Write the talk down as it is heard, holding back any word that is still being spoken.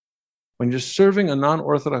when you're serving a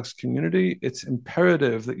non-Orthodox community, it's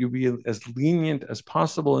imperative that you be as lenient as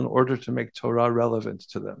possible in order to make Torah relevant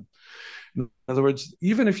to them. In other words,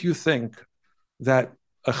 even if you think that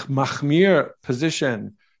a machmir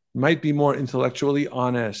position might be more intellectually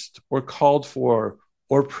honest or called for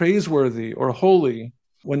or praiseworthy or holy,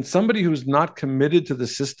 when somebody who's not committed to the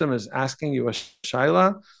system is asking you a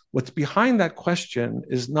shaila, what's behind that question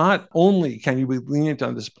is not only can you be lenient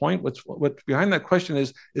on this point, what's behind that question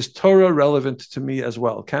is Torah relevant to me as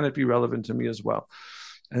well? Can it be relevant to me as well?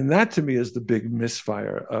 And that to me is the big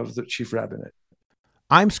misfire of the chief rabbinate.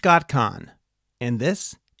 I'm Scott Kahn, and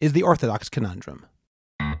this is The Orthodox Conundrum.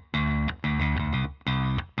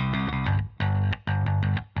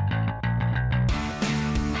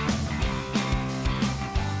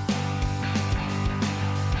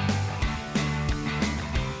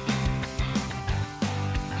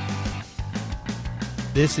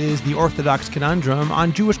 This is The Orthodox Conundrum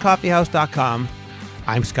on JewishCoffeehouse.com.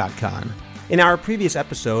 I'm Scott Kahn. In our previous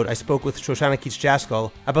episode, I spoke with Shoshana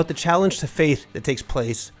Keats-Jaskal about the challenge to faith that takes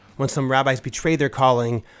place when some rabbis betray their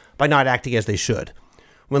calling by not acting as they should.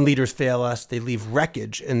 When leaders fail us, they leave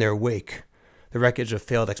wreckage in their wake. The wreckage of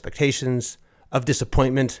failed expectations, of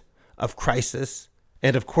disappointment, of crisis,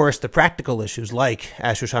 and of course the practical issues like,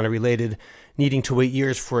 as Shoshana related, needing to wait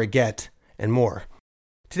years for a get, and more.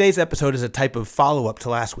 Today's episode is a type of follow-up to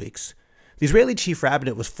last week's. The Israeli Chief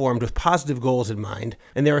Rabbinate was formed with positive goals in mind,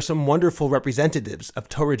 and there are some wonderful representatives of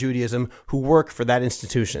Torah Judaism who work for that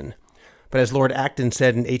institution. But as Lord Acton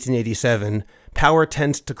said in 1887, power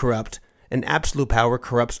tends to corrupt, and absolute power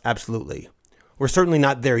corrupts absolutely. We're certainly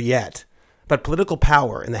not there yet, but political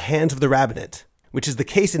power in the hands of the rabbinate, which is the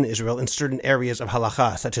case in Israel in certain areas of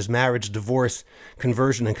halacha, such as marriage, divorce,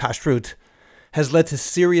 conversion, and kashrut, has led to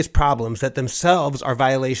serious problems that themselves are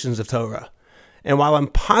violations of Torah. And while I'm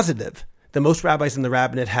positive that most rabbis in the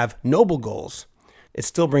rabbinate have noble goals, it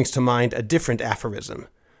still brings to mind a different aphorism.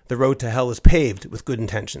 The road to hell is paved with good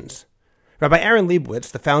intentions. Rabbi Aaron Leibowitz,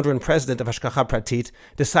 the founder and president of Hashgacha Pratit,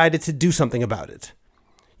 decided to do something about it.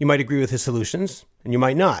 You might agree with his solutions, and you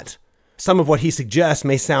might not. Some of what he suggests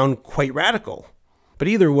may sound quite radical. But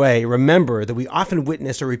either way, remember that we often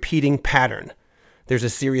witness a repeating pattern. There's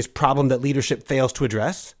a serious problem that leadership fails to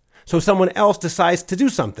address, so someone else decides to do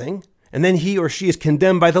something, and then he or she is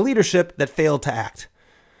condemned by the leadership that failed to act.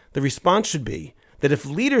 The response should be that if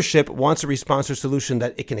leadership wants a response or solution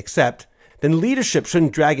that it can accept, then leadership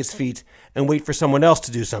shouldn't drag its feet and wait for someone else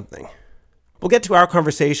to do something. We'll get to our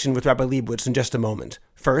conversation with Rabbi Leibowitz in just a moment.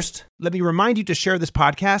 First, let me remind you to share this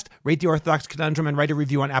podcast, rate The Orthodox Conundrum, and write a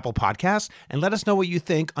review on Apple Podcasts, and let us know what you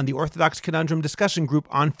think on the Orthodox Conundrum discussion group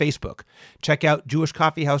on Facebook. Check out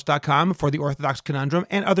JewishCoffeehouse.com for The Orthodox Conundrum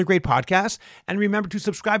and other great podcasts, and remember to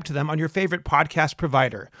subscribe to them on your favorite podcast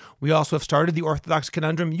provider. We also have started the Orthodox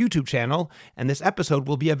Conundrum YouTube channel, and this episode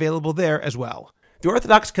will be available there as well. The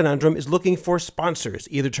Orthodox Conundrum is looking for sponsors,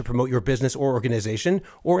 either to promote your business or organization,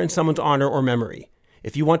 or in someone's honor or memory.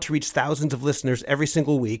 If you want to reach thousands of listeners every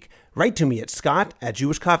single week, write to me at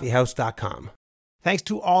scott@jewishcoffeehouse.com. Thanks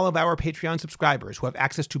to all of our Patreon subscribers who have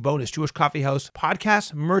access to bonus Jewish Coffee House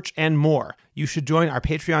podcasts, merch, and more. You should join our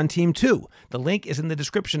Patreon team too. The link is in the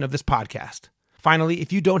description of this podcast. Finally,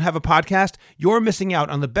 if you don't have a podcast, you're missing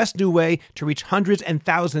out on the best new way to reach hundreds and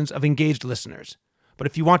thousands of engaged listeners. But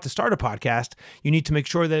if you want to start a podcast, you need to make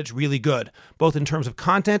sure that it's really good, both in terms of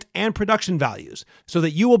content and production values, so that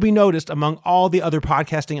you will be noticed among all the other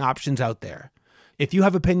podcasting options out there. If you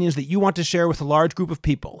have opinions that you want to share with a large group of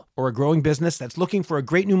people, or a growing business that's looking for a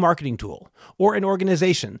great new marketing tool, or an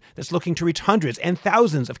organization that's looking to reach hundreds and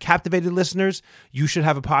thousands of captivated listeners, you should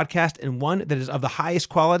have a podcast and one that is of the highest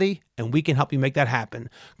quality, and we can help you make that happen.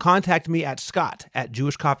 Contact me at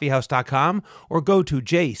scott@jewishcoffeehouse.com or go to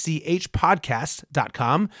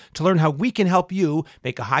jchpodcasts.com to learn how we can help you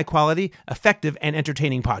make a high-quality, effective, and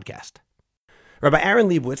entertaining podcast. Rabbi Aaron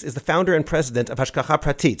Leibowitz is the founder and president of Hashgacha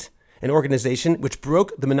Pratit, an organization which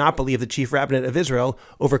broke the monopoly of the Chief Rabbinate of Israel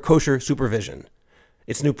over kosher supervision.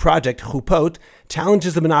 Its new project, Chupot,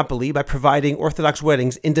 challenges the monopoly by providing Orthodox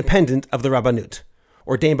weddings independent of the Rabbanut.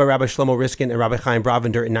 Ordained by Rabbi Shlomo Riskin and Rabbi Chaim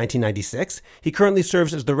Bravender in 1996, he currently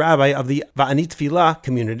serves as the rabbi of the Va'anit Tfilah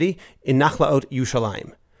community in Nachlaot,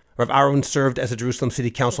 Yerushalayim. Rav Aaron served as a Jerusalem City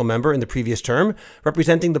Council member in the previous term,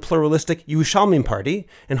 representing the pluralistic Yerushalmim party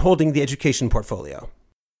and holding the education portfolio.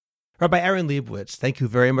 Rabbi Aaron Leibowitz, thank you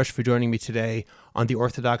very much for joining me today on the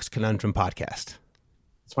Orthodox Conundrum podcast.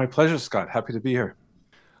 It's my pleasure, Scott. Happy to be here.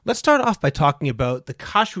 Let's start off by talking about the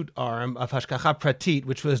kashrut arm of Hashgacha Pratit,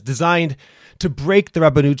 which was designed to break the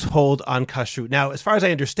Rabbanut's hold on kashrut. Now, as far as I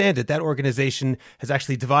understand it, that organization has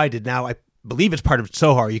actually divided. Now, I believe it's part of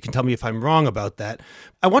Tzohar. You can tell me if I'm wrong about that.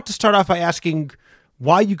 I want to start off by asking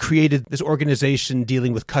why you created this organization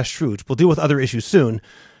dealing with kashrut. We'll deal with other issues soon.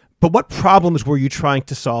 But what problems were you trying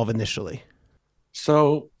to solve initially?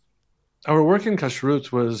 So our work in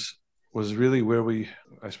kashrut was really where we,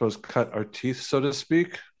 I suppose, cut our teeth, so to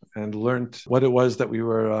speak, and learned what it was that we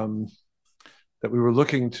were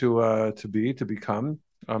looking to become.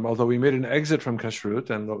 Although we made an exit from kashrut,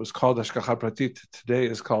 and what was called hashgacha pratit today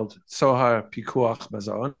is called Tzohar Pikuach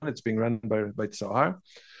Mazon. It's being run by Tzohar.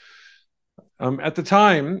 At the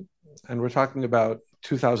time, and we're talking about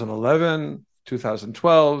 2011,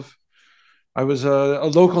 2012, I was a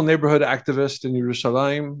local neighborhood activist in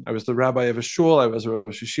Yerushalayim. I was the rabbi of a shul. I was a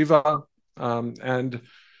Rosh Yeshiva. And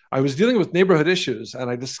I was dealing with neighborhood issues.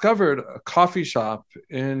 And I discovered a coffee shop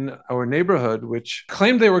in our neighborhood which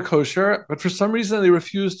claimed they were kosher, but for some reason they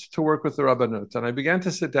refused to work with the Rabbanut. And I began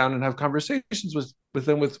to sit down and have conversations with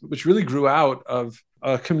them, which really grew out of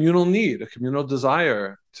a communal need, a communal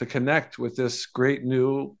desire to connect with this great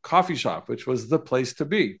new coffee shop, which was the place to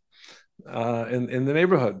be in the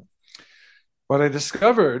neighborhood. What I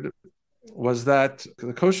discovered was that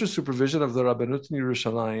the kosher supervision of the Rabbanut in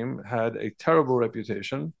Yerushalayim had a terrible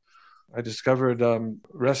reputation. I discovered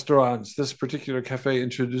restaurants. This particular cafe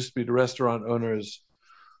introduced me to restaurant owners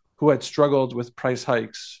who had struggled with price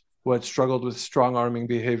hikes, who had struggled with strong-arming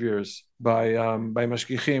behaviors by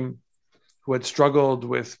mashgichim, who had struggled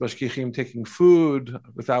with mashgichim taking food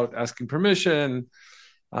without asking permission,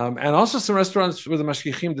 and also some restaurants where the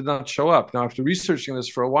mashgichim did not show up. Now, after researching this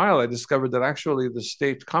for a while, I discovered that actually the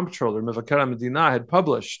state comptroller, Mevaker HaMedina, had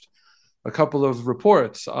published a couple of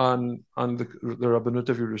reports on the Rabbanut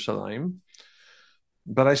of Yerushalayim.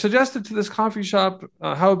 But I suggested to this coffee shop,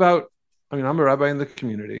 how about, I'm a rabbi in the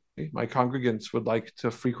community. My congregants would like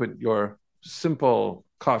to frequent your simple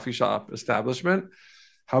coffee shop establishment.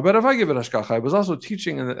 How about if I give it hashgacha? I was also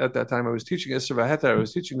teaching, at that time, I was teaching Isser V'Heter. I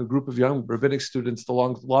was teaching a group of young rabbinic students the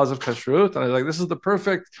laws of kashrut. And I was like, this is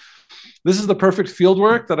the perfect field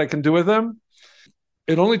work that I can do with them.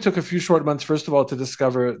 It only took a few short months, first of all, to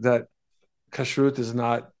discover that kashrut is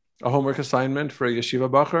not a homework assignment for a yeshiva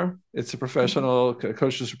bacher. It's a professional,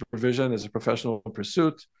 kosher supervision is a professional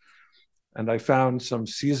pursuit. And I found some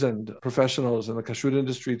seasoned professionals in the kashrut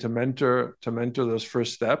industry to mentor those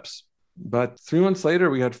first steps. But 3 months later,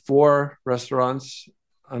 we had 4 restaurants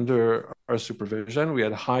under our supervision. We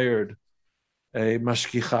had hired a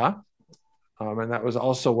mashgicha, and that was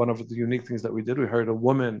also one of the unique things that we did. We hired a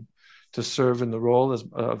woman to serve in the role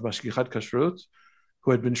of mashgichat kashrut,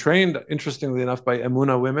 who had been trained, interestingly enough, by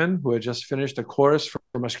Emunah women who had just finished a course for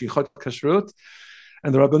mashgichat kashrut.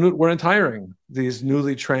 And the Rabbanut weren't hiring these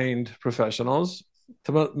newly trained professionals.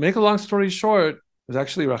 To make a long story short, it was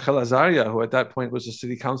actually Rachel Azaria, who at that point was a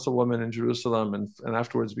city councilwoman in Jerusalem and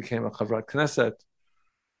afterwards became a Chavrat Knesset,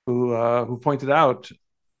 who pointed out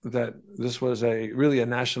that this was really a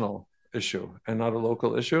national issue and not a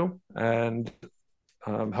local issue, and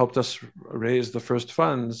helped us raise the first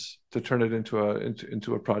funds to turn it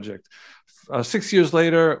into a project. 6 years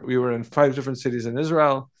later, we were in 5 different cities in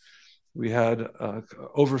Israel. We had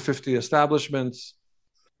over 50 establishments.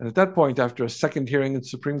 And at that point, after a second hearing in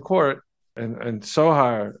Supreme Court, and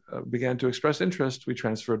Tzohar began to express interest, we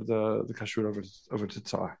transferred the kashrut over to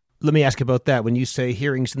Tzohar. Let me ask about that. When you say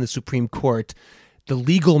hearings in the Supreme Court, the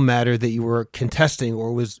legal matter that you were contesting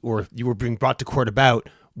or you were being brought to court about,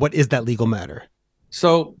 what is that legal matter?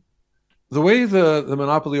 So the way the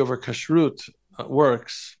monopoly over kashrut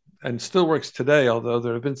works, and still works today, although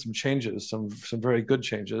there have been some changes, some very good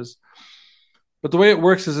changes, but the way it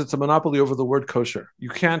works is it's a monopoly over the word kosher. You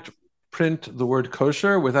can't print the word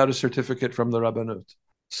kosher without a certificate from the Rabbanut.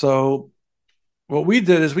 So what we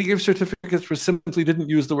did is we gave certificates for simply didn't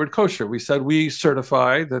use the word kosher. We said we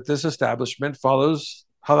certify that this establishment follows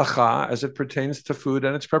Halacha as it pertains to food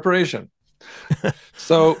and its preparation.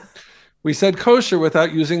 So we said kosher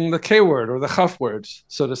without using the K word or the chaf words,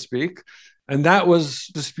 so to speak. And that was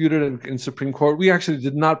disputed in Supreme Court. We actually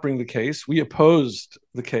did not bring the case. We opposed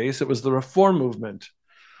the case. It was the Reform Movement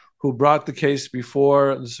who brought the case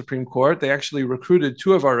before the Supreme Court. They actually recruited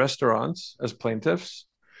 2 of our restaurants as plaintiffs.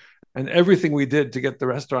 And everything we did to get the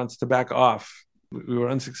restaurants to back off, we were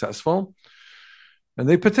unsuccessful. And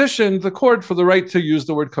they petitioned the court for the right to use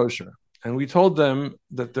the word kosher. And we told them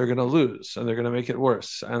that they're going to lose and they're going to make it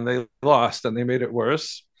worse. And they lost and they made it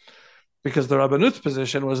worse because the Rabbanut's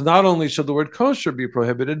position was not only should the word kosher be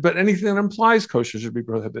prohibited, but anything that implies kosher should be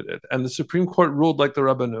prohibited. And the Supreme Court ruled like the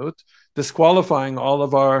Rabbanut, disqualifying all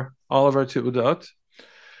of our te'udot.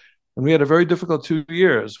 And we had a very difficult 2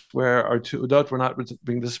 years where our te'udot were not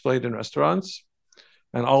being displayed in restaurants.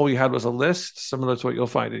 And all we had was a list similar to what you'll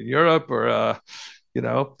find in Europe or,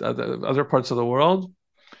 other parts of the world.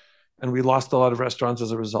 And we lost a lot of restaurants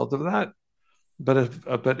as a result of that.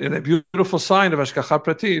 But in a beautiful sign of Hashgacha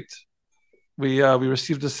Pratit, we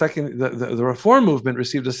received a second. The reform movement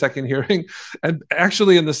received a second hearing, and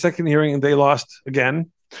actually in the second hearing they lost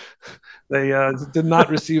again. They did not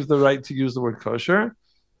receive the right to use the word kosher.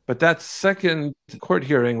 But that second court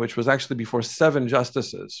hearing, which was actually before 7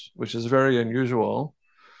 justices, which is very unusual,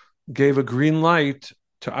 gave a green light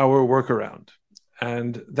to our workaround.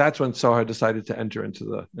 And that's when Sohar decided to enter into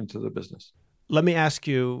the business. Let me ask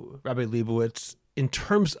you, Rabbi Leibowitz, in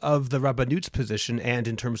terms of the Rabbanut's position and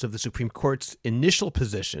in terms of the Supreme Court's initial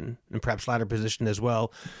position, and perhaps latter position as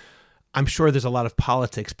well, I'm sure there's a lot of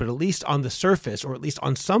politics, but at least on the surface, or at least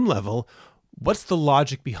on some level, what's the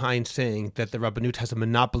logic behind saying that the Rabbanut has a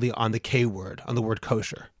monopoly on the K word, on the word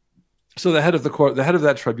kosher? So the head of the court, the head of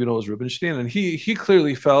that tribunal is Rubinstein, and he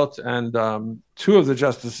clearly felt, and 2 of the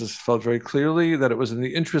justices felt very clearly that it was in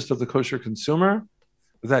the interest of the kosher consumer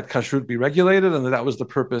that kashrut be regulated, and that was the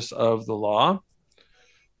purpose of the law.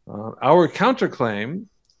 Our counterclaim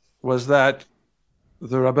was that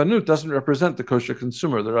the Rabbanut doesn't represent the kosher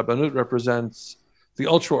consumer. The Rabbanut represents the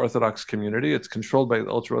ultra-Orthodox community. It's controlled by the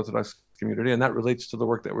ultra-Orthodox community, and that relates to the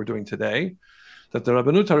work that we're doing today. That the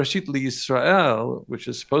Rabbanut Harashit L'Yisrael, which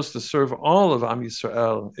is supposed to serve all of Am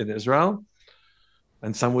Yisrael in Israel,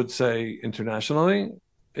 and some would say internationally,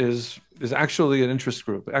 is actually an interest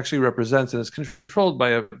group. It actually represents and is controlled by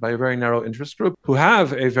a very narrow interest group who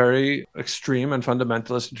have a very extreme and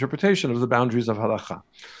fundamentalist interpretation of the boundaries of halacha.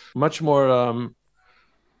 Much more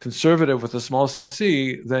conservative with a small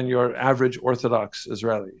c than your average Orthodox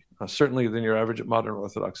Israeli, certainly than your average modern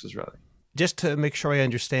Orthodox Israeli. Just to make sure I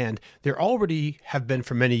understand, there already have been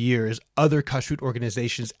for many years other kashrut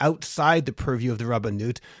organizations outside the purview of the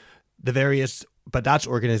Rabbanut, the various Badatz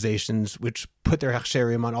organizations, which put their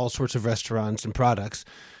hechsherim on all sorts of restaurants and products.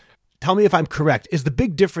 Tell me if I'm correct. Is the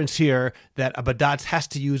big difference here that a Badatz has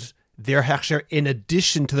to use their hechsher in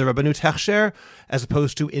addition to the Rabbanut hechsher, as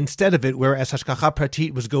opposed to instead of it, whereas Hashgacha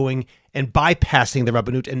Pratit was going and bypassing the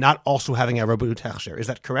Rabbanut and not also having a Rabbanut hechsher? Is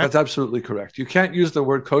that correct? That's absolutely correct. You can't use the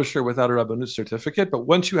word kosher without a Rabbanut certificate, but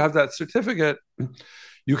once you have that certificate,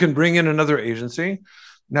 you can bring in another agency.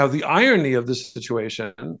 Now, the irony of this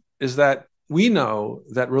situation is that we know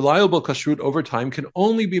that reliable kashrut over time can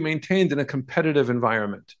only be maintained in a competitive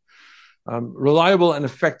environment. Reliable and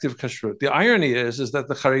effective kashrut. The irony is that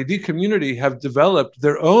the Haredi community have developed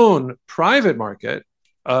their own private market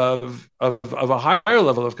of a higher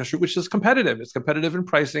level of kashrut, which is competitive. It's competitive in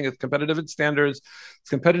pricing, it's competitive in standards, it's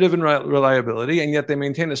competitive in reliability, and yet they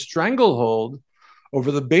maintain a stranglehold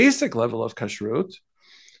over the basic level of kashrut.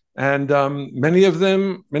 And many of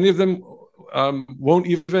them won't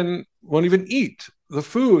even eat the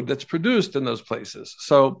food that's produced in those places.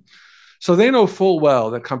 So they know full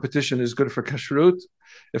well that competition is good for kashrut.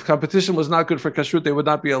 If competition was not good for kashrut, they would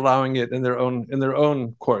not be allowing it in their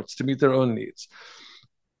own courts to meet their own needs.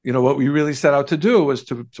 You know, what we really set out to do was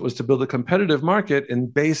to build a competitive market in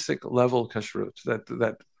basic level kashrut,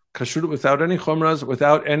 that kashrut without any chumras,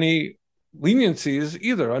 without any leniencies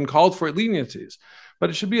either, uncalled for leniencies.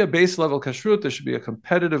 But it should be a base level kashrut. There should be a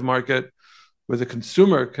competitive market where the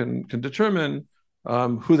consumer can determine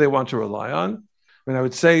who they want to rely on. I mean, I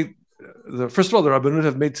would say, first of all, the Rabbanut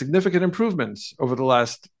have made significant improvements over the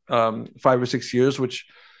last 5 or 6 years, which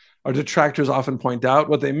our detractors often point out.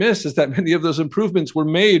 What they miss is that many of those improvements were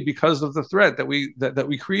made because of the threat that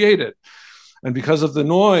we created, and because of the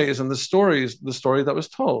noise and the story that was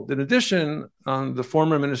told. In addition, the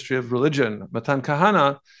former Ministry of Religion, Matan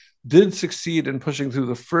Kahana, did succeed in pushing through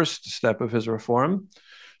the first step of his reform.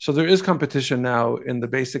 So there is competition now in the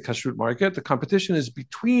basic kashrut market. The competition is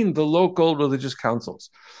between the local religious councils.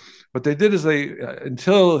 What they did is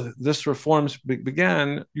until this reform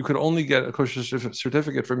began, you could only get a kosher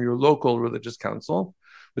certificate from your local religious council,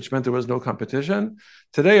 which meant there was no competition.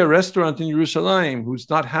 Today, a restaurant in Yerushalayim who's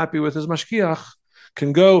not happy with his mashkiach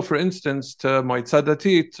can go, for instance, to Moitza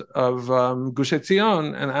Datit of Gush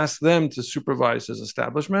Etzion and ask them to supervise his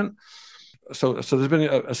establishment. So there's been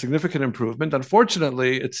a significant improvement.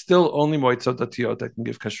 Unfortunately, it's still only Moitza Datiot that can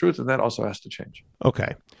give kashrut, and that also has to change.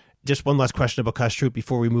 Okay. Just one last question about kashrut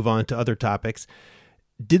before we move on to other topics.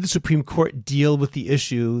 Did the Supreme Court deal with the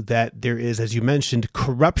issue that there is, as you mentioned,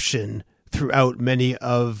 corruption throughout many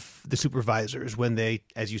of the supervisors when they,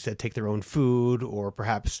 as you said, take their own food or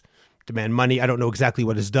perhaps demand money? I don't know exactly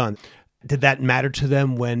what is done. Did that matter to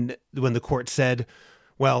them when the court said,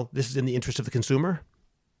 well, this is in the interest of the consumer?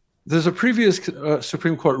 There's a previous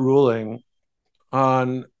Supreme Court ruling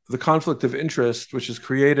on the conflict of interest, which is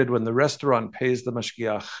created when the restaurant pays the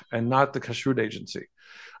mashgiach and not the kashrut agency.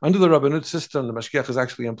 Under the Rabbanut system, the mashgiach is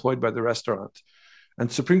actually employed by the restaurant.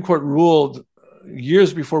 And Supreme Court ruled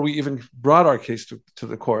years before we even brought our case to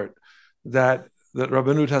the court that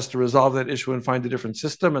Rabbanut has to resolve that issue and find a different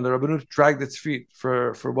system. And the Rabbanut dragged its feet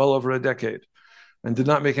for well over a decade and did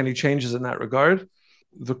not make any changes in that regard.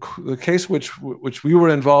 The case which we were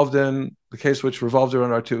involved in, the case which revolved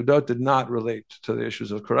around our teudot, did not relate to the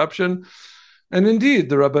issues of corruption. And indeed,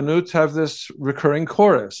 the Rabbanut have this recurring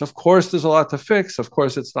chorus. Of course, there's a lot to fix. Of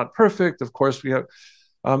course, it's not perfect. Of course, we have,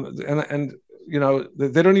 and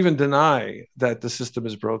they don't even deny that the system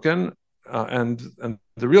is broken. And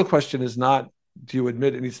the real question is not, do you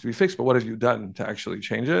admit it needs to be fixed, but what have you done to actually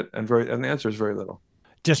change it? And the answer is very little.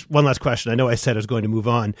 Just one last question. I know I said I was going to move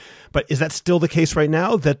on, but is that still the case right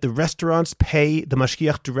now, that the restaurants pay the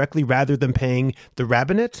mashgiach directly rather than paying the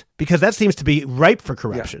rabbinate? Because that seems to be ripe for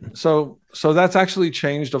corruption. Yeah. So that's actually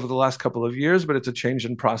changed over the last couple of years, but it's a change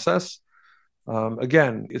in process.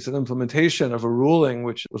 Again, it's an implementation of a ruling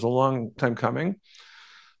which was a long time coming.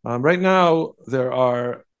 Right now, there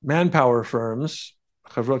are manpower firms,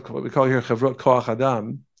 what we call here chavrot koach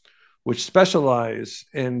adam, which specialize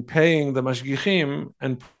in paying the mashgichim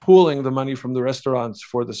and pooling the money from the restaurants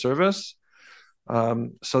for the service,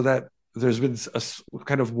 so that there's been a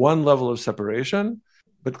kind of one level of separation.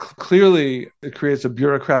 But clearly, it creates a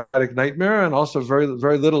bureaucratic nightmare and also very,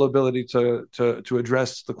 very little ability to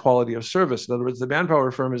address the quality of service. In other words, the manpower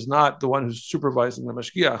firm is not the one who's supervising the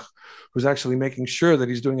mashgiach, who's actually making sure that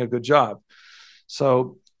he's doing a good job.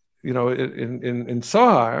 So, in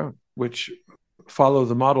Sohar, which follow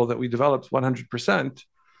the model that we developed 100%,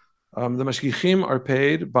 the mashgichim are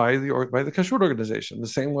paid by the kashrut organization, the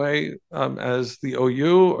same way as the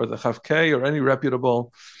OU or the Chavkei or any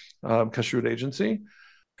reputable kashrut agency.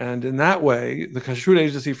 And in that way, the kashrut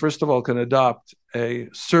agency, first of all, can adopt a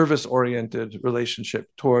service-oriented relationship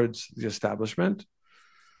towards the establishment.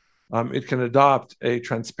 It can adopt a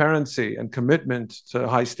transparency and commitment to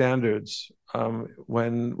high standards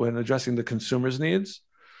when addressing the consumer's needs.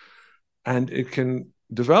 And it can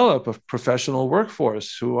develop a professional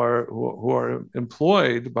workforce who are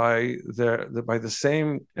employed by the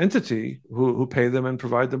same entity who pay them and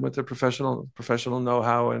provide them with their professional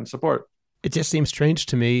know-how and support. It just seems strange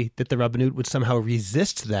to me that the rabbinut would somehow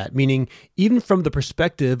resist that, meaning even from the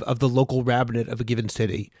perspective of the local rabbinate of a given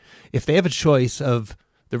city, if they have a choice of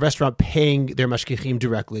the restaurant paying their mashgichim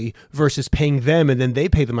directly versus paying them and then they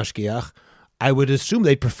pay the mashgiach, I would assume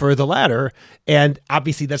they'd prefer the latter, and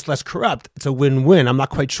obviously that's less corrupt. It's a win-win. I'm not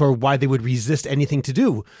quite sure why they would resist anything to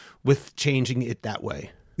do with changing it that way.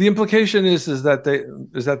 The implication is that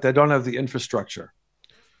they don't have the infrastructure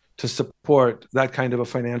to support that kind of a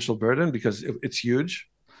financial burden because it's huge.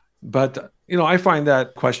 But I find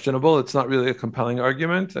that questionable. It's not really a compelling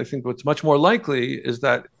argument. I think what's much more likely is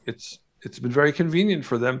that it's been very convenient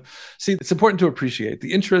for them. See, it's important to appreciate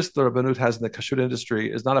the interest the Rabbanut has in the kashrut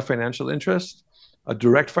industry is not a financial interest, a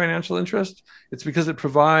direct financial interest. It's because it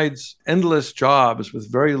provides endless jobs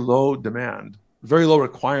with very low demand, very low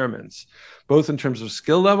requirements, both in terms of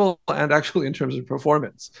skill level and actually in terms of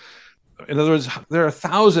performance. In other words, there are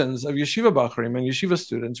thousands of yeshiva bachurim and yeshiva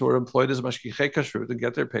students who are employed as mashgichei kashrut and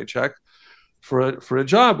get their paycheck for a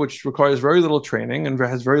job which requires very little training and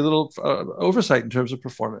has very little oversight in terms of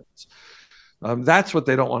performance. That's what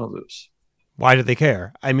they don't want to lose. Why do they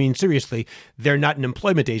care? I mean, seriously, they're not an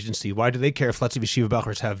employment agency. Why do they care if lots of yeshiva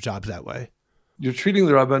bachurs have jobs that way? You're treating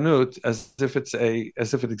the Rabbanut as if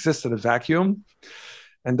it exists in a vacuum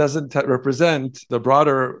and doesn't represent the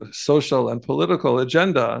broader social and political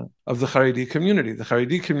agenda of the Haredi community. The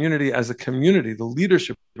Haredi community as a community, the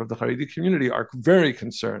leadership of the Haredi community are very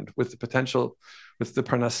concerned with the potential, with the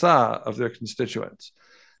parnassah of their constituents.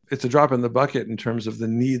 It's a drop in the bucket in terms of the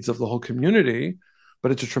needs of the whole community,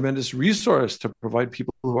 but it's a tremendous resource to provide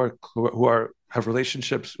people who have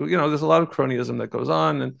relationships. There's a lot of cronyism that goes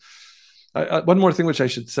on. And one more thing which I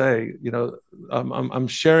should say, I'm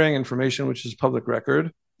sharing information which is public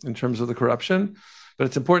record in terms of the corruption, but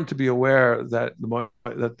it's important to be aware that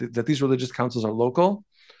that these religious councils are local,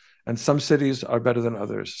 and some cities are better than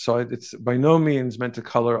others. So it's by no means meant to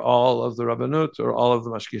color all of the Rabbanut or all of the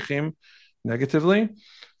mashgichim negatively.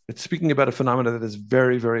 It's speaking about a phenomenon that is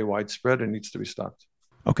very, very widespread and needs to be stopped.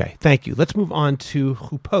 Okay, thank you. Let's move on to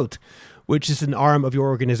chupot, which is an arm of your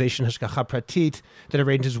organization, Hashgacha Pratit, that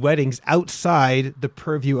arranges weddings outside the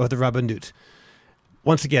purview of the Rabbanut.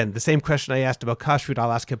 Once again, the same question I asked about kashrut,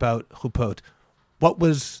 I'll ask about chupot. What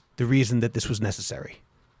was the reason that this was necessary?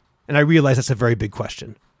 And I realize that's a very big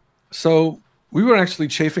question. So we were actually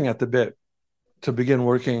chafing at the bit to begin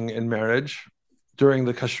working in marriage. during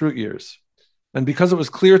the kashrut years. And because it was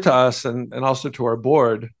clear to us and also to our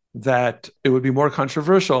board that it would be more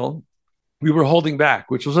controversial, we were holding back,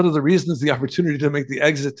 which was one of the reasons the opportunity to make the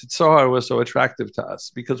exit to Tzohar was so attractive to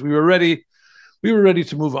us, because we were ready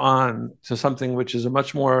to move on to something which is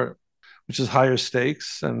higher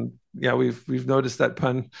stakes. And yeah, we've noticed that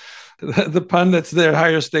pun, the pun that's there,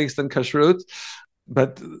 higher stakes than kashrut.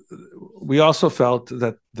 But we also felt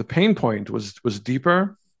that the pain point was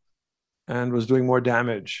deeper and was doing more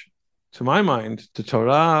damage, to my mind, to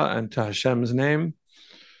Torah and to Hashem's name.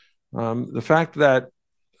 The fact that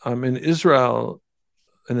in Israel,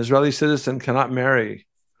 an Israeli citizen cannot marry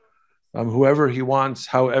whoever he wants,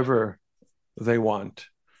 however they want,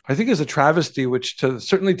 I think is a travesty, which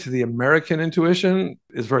certainly to the American intuition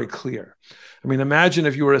is very clear. I mean, imagine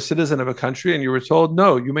if you were a citizen of a country and you were told,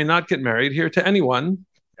 no, you may not get married here to anyone.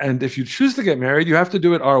 And if you choose to get married, you have to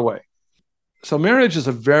do it our way. So marriage is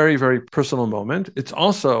a very, very personal moment. It's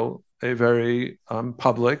also a very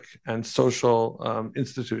public and social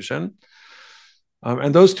institution.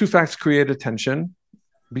 And those two facts create a tension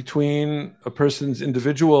between a person's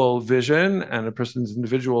individual vision and a person's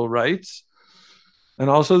individual rights. And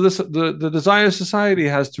also the desire society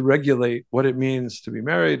has to regulate what it means to be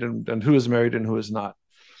married and who is married and who is not.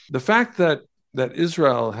 The fact that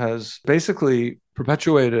Israel has basically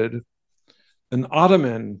perpetuated an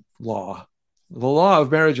Ottoman law. The law of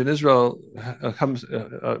marriage in Israel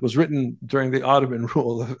was written during the Ottoman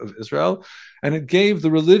rule of Israel, and it gave the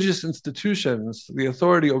religious institutions the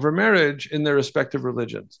authority over marriage in their respective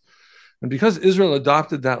religions. And because Israel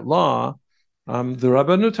adopted that law, the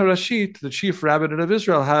Rabbanut HaRashit, the chief rabbinate of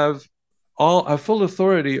Israel, have full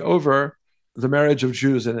authority over the marriage of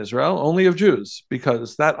Jews in Israel, only of Jews,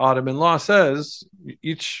 because that Ottoman law says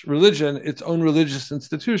each religion, its own religious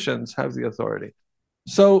institutions have the authority.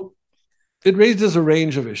 So it raises a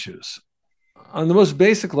range of issues. On the most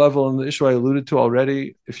basic level, and the issue I alluded to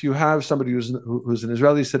already, if you have somebody who's an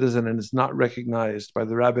Israeli citizen and is not recognized by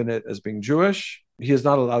the rabbinate as being Jewish, he is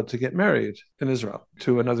not allowed to get married in Israel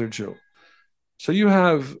to another Jew. So you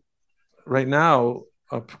have right now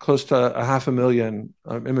close to 500,000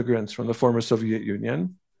 immigrants from the former Soviet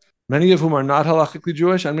Union, many of whom are not halachically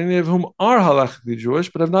Jewish, and many of whom are halachically Jewish,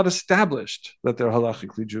 but have not established that they're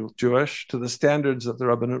halachically Jewish to the standards that the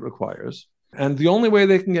Rabbanut requires. And the only way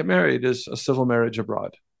they can get married is a civil marriage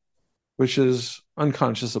abroad, which is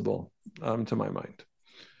unconscionable to my mind.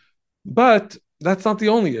 But that's not the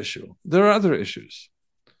only issue. There are other issues.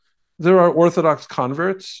 There are Orthodox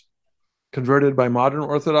converts converted by modern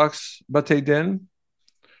Orthodox Batei Din,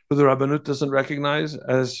 who the Rabbanut doesn't recognize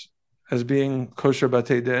as being kosher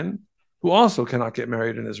Batei Din, who also cannot get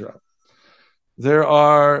married in Israel. There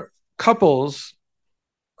are couples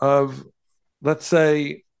of, let's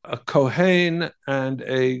say, a Kohen and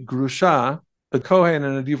a Grusha, a Kohen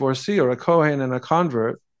and a divorcee, or a Kohen and a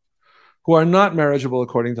convert, who are not marriageable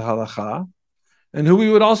according to Halacha, and who we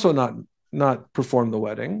would also not perform the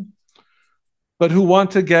wedding, but who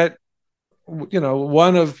want to get,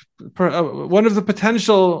 one of the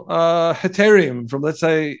potential heterim from, let's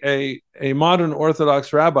say, a modern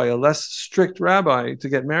Orthodox rabbi, a less strict rabbi, to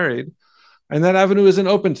get married, and that avenue isn't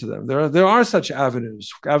open to them. There are such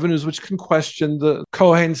avenues which can question the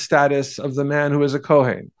Kohen status of the man who is a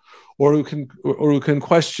Kohen, or who can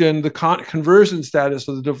question the conversion status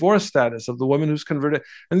or the divorce status of the woman who's converted.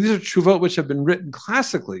 And these are tshuvot which have been written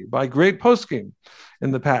classically by great poskim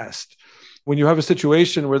in the past. When you have a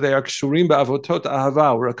situation where they are kshurim ba'avotot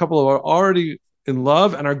ahava, where a couple are already in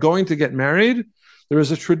love and are going to get married, there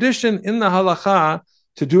is a tradition in the halacha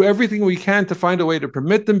to do everything we can to find a way to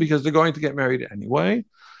permit them, because they're going to get married anyway.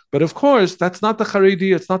 But of course, that's not the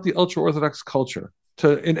Haredi, it's not the ultra-Orthodox culture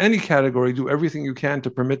to, in any category, do everything you can to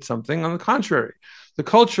permit something. On the contrary, the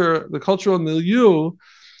cultural milieu,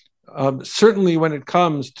 certainly when it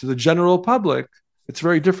comes to the general public, it's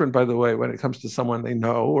very different, by the way, when it comes to someone they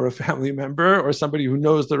know or a family member or somebody who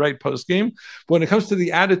knows the right postgame. But when it comes to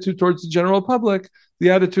the attitude towards the general public,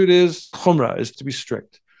 the attitude is chumrah, is to be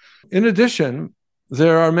strict. In addition,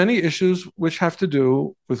 there are many issues which have to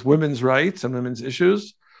do with women's rights and women's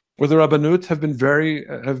issues, where the Rabbanut have been very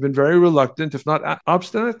reluctant, if not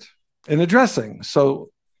obstinate, in addressing.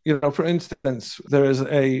 So, for instance, there is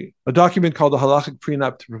a document called the Halachic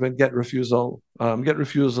Prenup to prevent get refusal. Get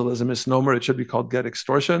refusal is a misnomer; it should be called get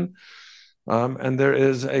extortion. And there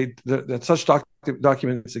is that such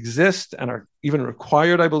documents exist and are even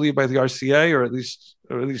required, I believe, by the RCA, or at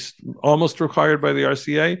least almost required by the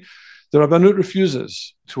RCA. The Rabbanut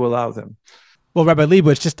refuses to allow them. Well, Rabbi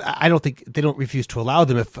Leibowitz, I don't think they don't refuse to allow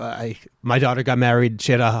them. If my daughter got married,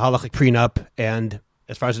 she had a halachic prenup, and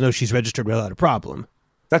as far as I know, she's registered without a problem.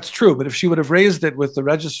 That's true. But if she would have raised it with the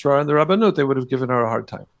registrar and the Rabbanut, they would have given her a hard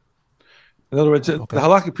time. In other words, the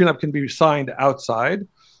halakhic prenup can be signed outside.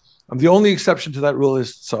 The only exception to that rule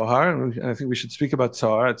is tzohar, and I think we should speak about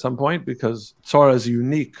tzohar at some point, because tzohar is a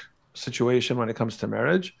unique situation when it comes to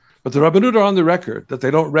marriage. But the Rabbanut are on the record that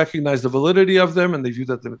they don't recognize the validity of them, and they view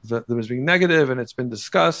that them as being negative, and it's been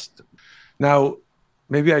discussed. Now,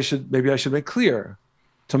 maybe I should make clear.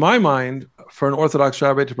 To my mind, for an Orthodox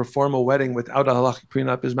rabbi to perform a wedding without a halakhic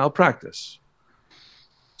prenup is malpractice.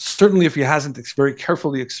 Certainly, if he hasn't very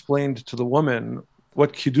carefully explained to the woman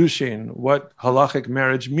what kiddushin, what halachic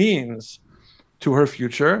marriage means to her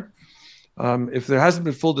future, if there hasn't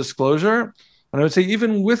been full disclosure, and I would say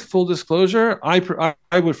even with full disclosure, I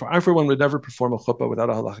for one would never perform a chuppah without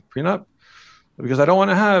a halachic prenup, because I don't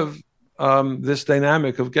want to have this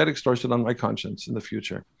dynamic of get extortion on my conscience in the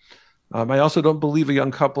future. I also don't believe a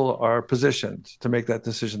young couple are positioned to make that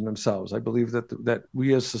decision themselves. I believe that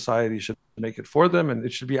we as society should make it for them, and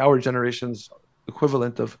it should be our generation's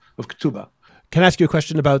equivalent of ketubah. Can I ask you a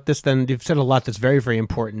question about this then? You've said a lot that's very, very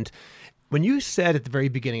important. When you said at the very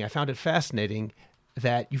beginning, I found it fascinating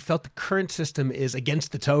that you felt the current system is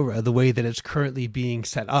against the Torah, the way that it's currently being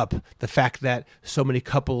set up, the fact that so many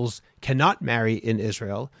couples cannot marry in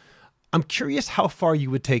Israel. I'm curious how far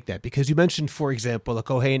you would take that, because you mentioned, for example, a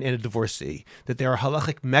Kohen and a divorcee, that there are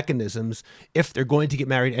halachic mechanisms, if they're going to get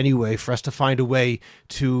married anyway, for us to find a way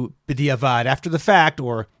to b'diavad, after the fact,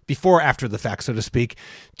 or before after the fact, so to speak,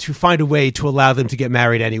 to find a way to allow them to get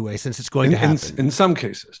married anyway, since it's going to happen. In some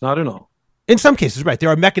cases, not in all. In some cases, right. There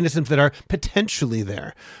are mechanisms that are potentially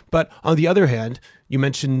there. But on the other hand, you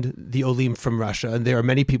mentioned the Olim from Russia, and there are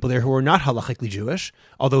many people there who are not halachically Jewish,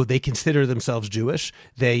 although they consider themselves Jewish.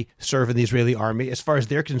 They serve in the Israeli army. As far as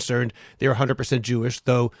they're concerned, they're 100% Jewish,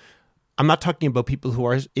 though I'm not talking about people who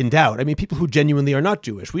are in doubt. I mean, people who genuinely are not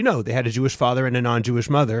Jewish. We know they had a Jewish father and a non-Jewish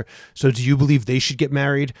mother. So do you believe they should get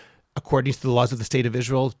married according to the laws of the state of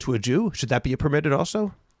Israel to a Jew? Should that be permitted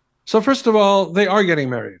also? So first of all, they are getting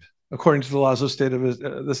married according to the laws of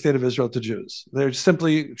the state of Israel to Jews. They're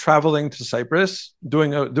simply traveling to Cyprus,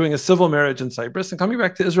 doing a civil marriage in Cyprus, and coming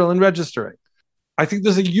back to Israel and registering. I think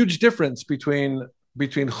there's a huge difference between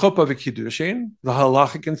chuppah v'kiddushin, the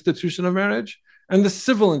halachic institution of marriage, and the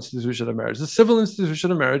civil institution of marriage. The civil institution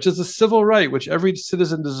of marriage is a civil right which every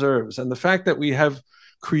citizen deserves, and the fact that we have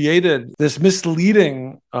created this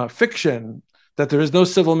misleading fiction that there is no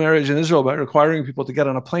civil marriage in Israel by requiring people to get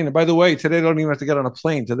on a plane. And by the way, today they don't even have to get on a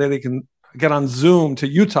plane. Today they can get on Zoom to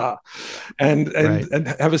Utah and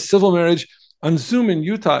have a civil marriage on Zoom in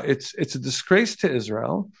Utah. It's a disgrace to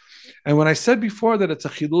Israel. And when I said before that it's a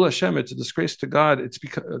chilul Hashem, it's a disgrace to God, it's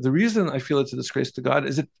because the reason I feel it's a disgrace to God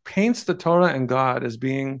is it paints the Torah and God as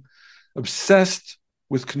being obsessed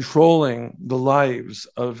with controlling the lives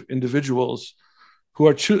of individuals who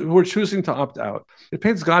are choosing to opt out. It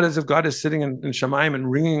paints God as if God is sitting in Shamayim and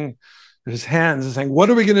wringing his hands and saying, what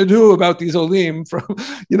are we going to do about these Olim?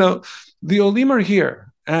 The Olim are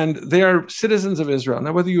here and they are citizens of Israel.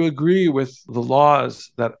 Now, whether you agree with the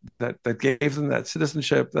laws that gave them that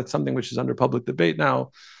citizenship, that's something which is under public debate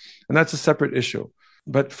now, and that's a separate issue.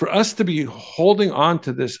 But for us to be holding on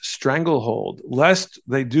to this stranglehold, lest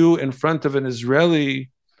they do in front of an Israeli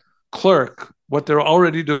clerk what they're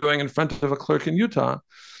already doing in front of a clerk in Utah,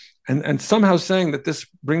 and somehow saying that this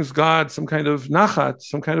brings God some kind of nachat,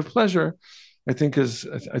 some kind of pleasure, I think is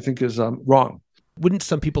wrong. Wouldn't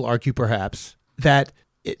some people argue, perhaps, that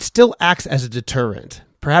it still acts as a deterrent?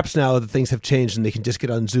 Perhaps now that things have changed and they can just get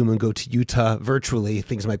on Zoom and go to Utah virtually,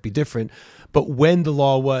 things might be different. But when the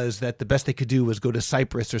law was that the best they could do was go to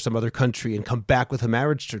Cyprus or some other country and come back with a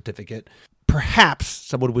marriage certificate, perhaps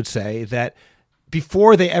someone would say that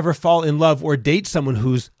before they ever fall in love or date someone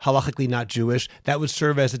who's halachically not Jewish, that would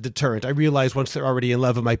serve as a deterrent. I realize once they're already in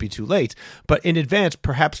love, it might be too late. But in advance,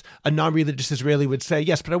 perhaps a non-religious Israeli would say,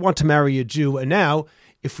 yes, but I want to marry a Jew. And now,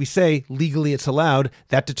 if we say legally it's allowed,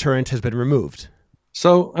 that deterrent has been removed.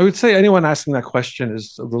 So I would say anyone asking that question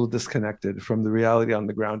is a little disconnected from the reality on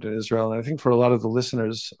the ground in Israel. And I think for a lot of the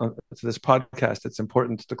listeners to this podcast, it's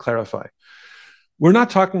important to clarify. We're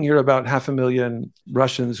not talking here about 500,000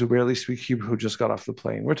 Russians who barely speak Hebrew who just got off the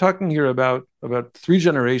plane. We're talking here about 3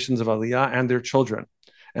 generations of Aliyah and their children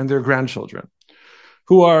and their grandchildren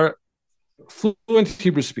who are fluent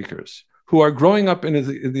Hebrew speakers, who are growing up in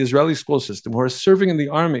the Israeli school system, who are serving in the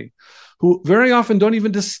army, who very often don't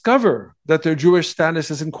even discover that their Jewish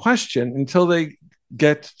status is in question until they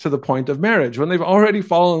get to the point of marriage, when they've already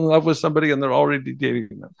fallen in love with somebody and they're already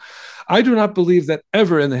dating them. I do not believe that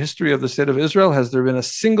ever in the history of the state of Israel has there been a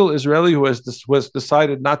single Israeli who has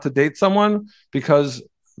decided not to date someone because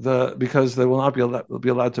they will not be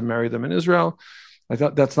allowed to marry them in Israel. I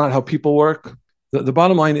thought that's not how people work. The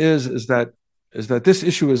bottom line is that this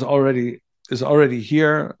issue is already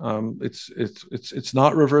here. It's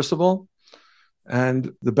not reversible.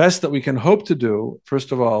 And the best that we can hope to do,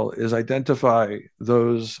 first of all, is identify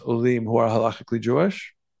those olim who are halachically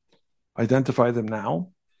Jewish, identify them now,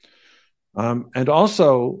 and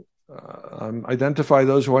also identify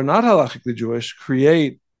those who are not halachically Jewish,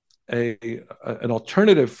 create an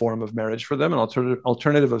alternative form of marriage for them, an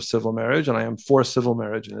alternative of civil marriage. And I am for civil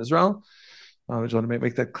marriage in Israel. I just want to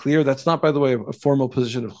make that clear. That's not, by the way, a formal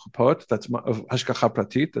position of chupot. That's of hashgacha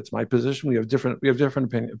pratit. That's my position. We have different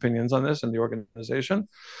opinions on this in the organization.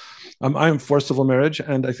 I am for civil marriage,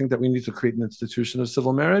 and I think that we need to create an institution of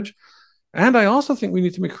civil marriage. And I also think we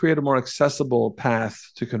need to create a more accessible path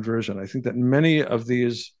to conversion. I think that many of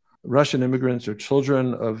these Russian immigrants or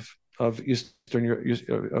children of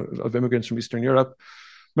immigrants from Eastern Europe,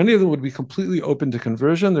 many of them would be completely open to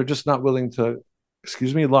conversion. They're just not willing to,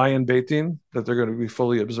 lie in Beit Din, that they're going to be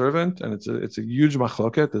fully observant. And it's a huge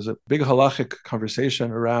machloket. There's a big halachic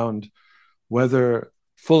conversation around whether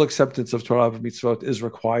full acceptance of Torah and mitzvot is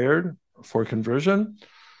required for conversion.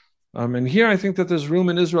 And here I think that there's room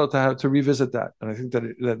in Israel to revisit that. And I think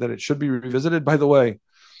that it should be revisited. By the way,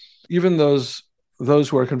 even those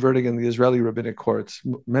who are converting in the Israeli rabbinic courts,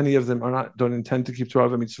 many of them don't intend to keep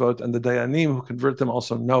Torah and mitzvot, and the dayanim who convert them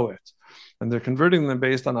also know it. And they're converting them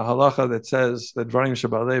based on a halacha that says that dvarim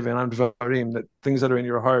shebalev v'einam dvarim, that things that are in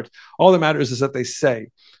your heart, all that matters is that they say.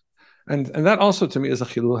 And that also to me is a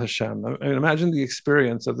chilul Hashem. I mean, imagine the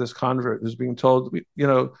experience of this convert who's being told,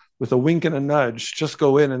 with a wink and a nudge, just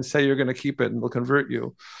go in and say you're going to keep it and we'll convert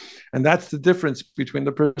you. And that's the difference between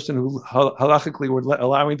the person who halachically were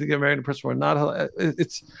allowing to get married and the person who were not.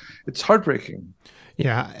 It's heartbreaking.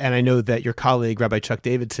 Yeah, and I know that your colleague, Rabbi Chuck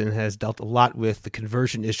Davidson, has dealt a lot with the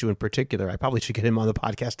conversion issue in particular. I probably should get him on the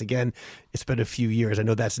podcast again. It's been a few years. I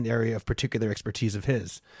know that's an area of particular expertise of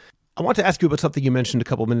his. I want to ask you about something you mentioned a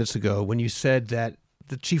couple minutes ago when you said that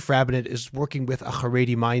the chief rabbinate is working with a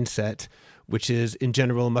Haredi mindset, which is in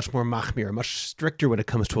general much more machmir, much stricter when it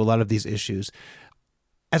comes to a lot of these issues.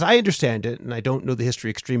 As I understand it, and I don't know the history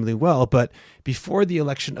extremely well, but before the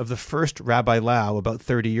election of the first Rabbi Lau about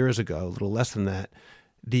 30 years ago, a little less than that,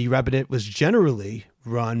 the rabbinate was generally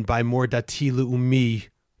run by more dati le'umi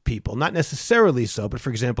people. Not necessarily so, but for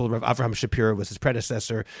example, Rav Avraham Shapiro was his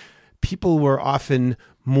predecessor. People were often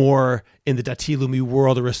more in the dati le'umi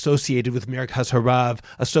world or associated with Merkaz Harav,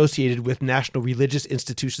 associated with national religious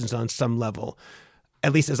institutions on some level,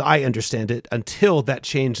 at least as I understand it, until that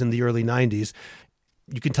changed in the early 90s.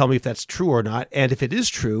 You can tell me if that's true or not. And if it is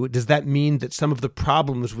true, does that mean that some of the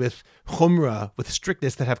problems with chumrah, with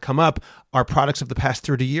strictness that have come up are products of the past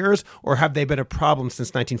 30 years, or have they been a problem since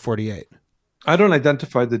 1948? I don't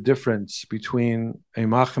identify the difference between a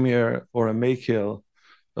machmir or a mekil,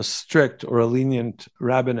 a strict or a lenient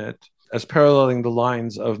rabbinate, as paralleling the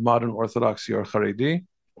lines of modern Orthodoxy or Haredi,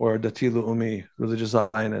 or Dati Le'umi, religious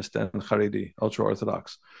Zionist, and Haredi,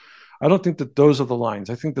 ultra-Orthodox. I don't think that those are the lines.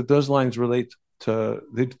 I think that those lines relate to,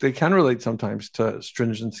 they can relate sometimes to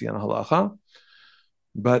stringency and halacha,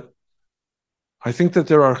 but I think that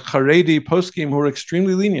there are Haredi poskim who are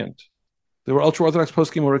extremely lenient. There were ultra-Orthodox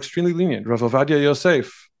poskim who were extremely lenient. Rav Ovadia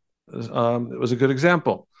Yosef was a good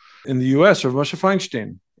example. In the U.S., Rav Moshe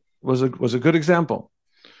Feinstein was a good example.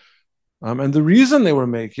 And the reason they were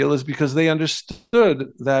mekil is because they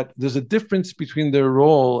understood that there's a difference between their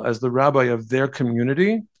role as the rabbi of their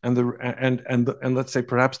community and let's say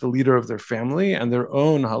perhaps the leader of their family and their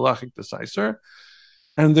own halachic decisor,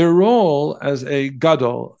 and their role as a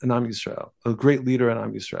gadol in Am Yisrael, a great leader in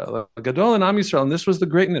Am Yisrael, a gadol in Am Yisrael. And this was the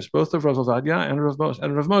greatness both of Rav Ovadia and Rav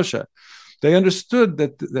Moshe. They understood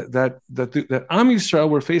that Am Yisrael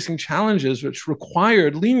were facing challenges which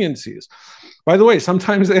required leniencies. By the way,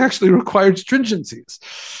 sometimes they actually required stringencies,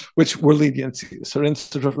 which were leniencies. For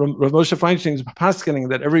instance, Rav Moshe Feinstein's paskening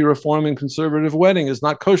that every reforming conservative wedding is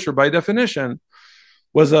not kosher by definition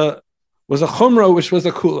was a chumrah, which was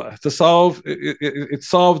a kula to solve. It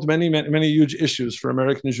solved many huge issues for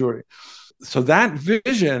American Jewry. So that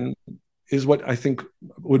vision is what I think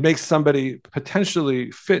would make somebody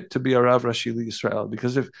potentially fit to be a Rav Rashi Yisrael,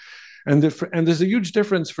 because and there's a huge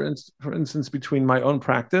difference, for instance, between my own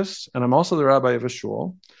practice, and I'm also the rabbi of a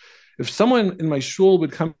shul. If someone in my shul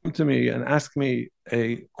would come to me and ask me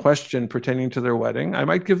a question pertaining to their wedding, I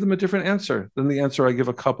might give them a different answer than the answer I give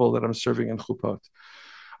a couple that I'm serving in chupot.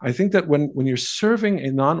 I think that when you're serving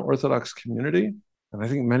a non-Orthodox community, and I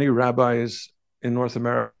think many rabbis in North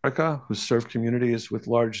America who serve communities with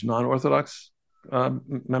large non-Orthodox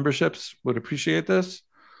memberships would appreciate this.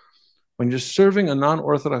 when you're serving a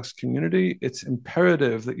non-Orthodox community, it's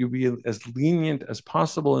imperative that you be as lenient as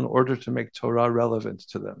possible in order to make Torah relevant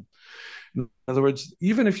to them. In other words,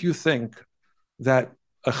 even if you think that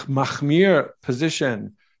a machmir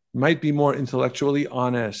position might be more intellectually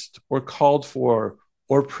honest or called for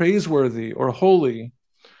or praiseworthy or holy,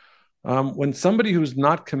 when somebody who's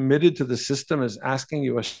not committed to the system is asking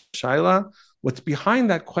you a shaila, what's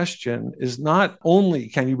behind that question is not only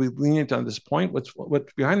can you be lenient on this point,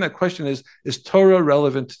 what's behind that question is Torah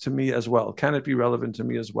relevant to me as well? Can it be relevant to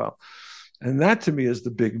me as well? And that to me is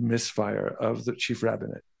the big misfire of the chief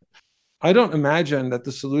rabbinate. I don't imagine that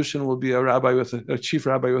the solution will be a chief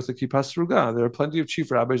rabbi with a kippah sruga. There are plenty of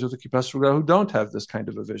chief rabbis with a kippah sruga who don't have this kind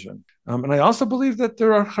of a vision. And I also believe that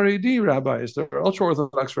there are Haredi rabbis, there are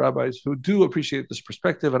ultra-Orthodox rabbis who do appreciate this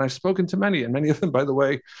perspective. And I've spoken to many, and many of them, by the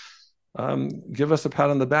way, give us a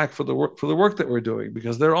pat on the back for the work that we're doing,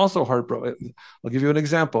 because they're also heartbroken. I'll give you an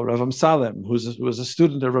example. Rav Amsalem, who was a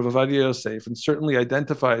student of Rav Ovadia Yosef and certainly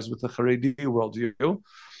identifies with the Haredi worldview,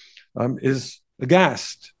 is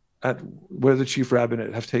aghast at where the chief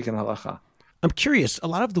rabbinate have taken halacha. I'm curious, a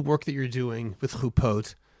lot of the work that you're doing with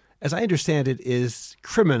chupot, as I understand it, is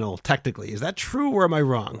criminal technically. Is that true, or am I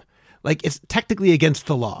wrong? Like, it's technically against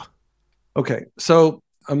the law. Okay, so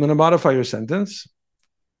I'm going to modify your sentence.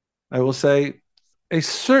 I will say a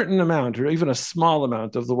certain amount, or even a small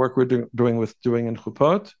amount, of the work we're doing in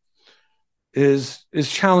chupot is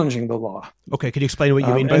challenging the law. Okay, could you explain what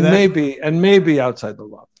you mean by that? Maybe outside the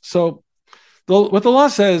law. So what the law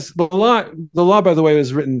says, the law, by the way,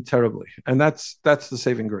 was written terribly, and that's the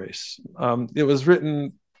saving grace. It was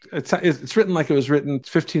written. It's written like it was written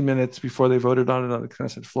 15 minutes before they voted on it on the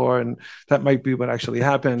Knesset floor, and that might be what actually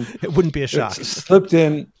happened. It wouldn't be a shock.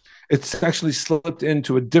 It's actually slipped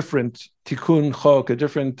into a different tikkun chok, a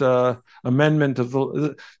different amendment of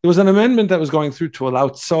the. There was an amendment that was going through to allow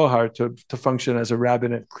tzohar to function as a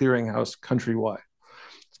rabbinate clearinghouse countrywide.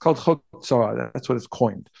 It's called chok tzohar. That's what it's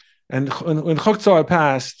coined. And when chok tzohar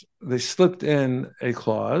passed, they slipped in a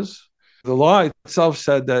clause. The law itself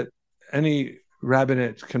said that any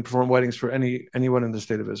rabbinate can perform weddings for anyone in the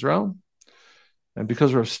state of Israel. And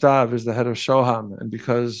because Rav Stav is the head of Shoham, and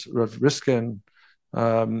because Rav Riskin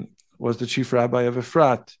was the chief rabbi of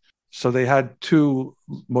Efrat, so they had two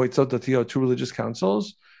moitzot datiyot, two religious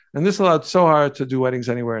councils, and this allowed Tzohar to do weddings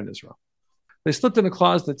anywhere in Israel. They slipped in a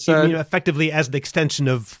clause that said... You mean effectively as an extension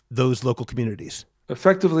of those local communities.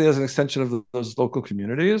 Effectively as an extension of those local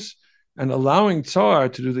communities, and allowing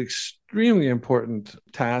Tzohar to do the extremely important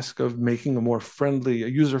task of making a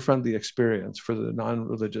user-friendly experience for the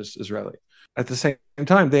non-religious Israeli. At the same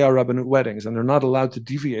time, they are Rabbanut weddings, and they're not allowed to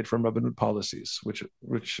deviate from Rabbanut policies,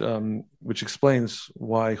 which explains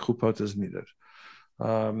why chupot is needed.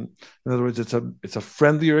 In other words, it's a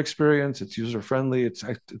friendlier experience. It's user-friendly.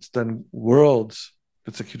 It's done worlds.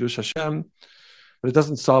 It's a kiddush Hashem, but it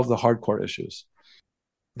doesn't solve the hardcore issues.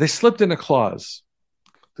 They slipped in a clause.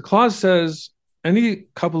 The clause says any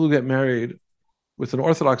couple who get married with an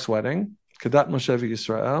Orthodox wedding, Kedat Moshe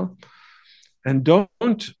Yisrael, and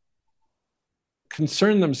don't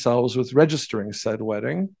concern themselves with registering said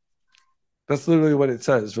wedding. That's literally what it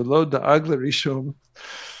says. V'lo da'ag l'rishum.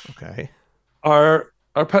 Okay.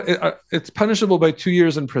 It's punishable by 2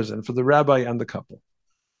 years in prison for the rabbi and the couple.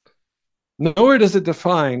 Nowhere does it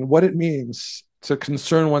define what it means to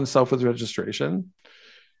concern oneself with registration.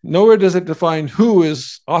 Nowhere does it define who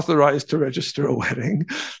is authorized to register a wedding.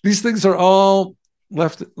 These things are all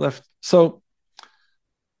left. So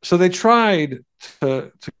they tried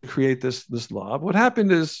to create this law. But what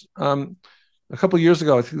happened is a couple of years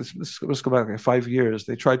ago, I think let's go back like 5 years,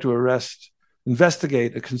 they tried to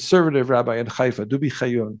investigate a conservative rabbi in Haifa, Dubi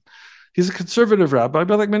Chayun. He's a conservative rabbi,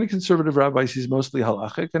 but like many conservative rabbis, he's mostly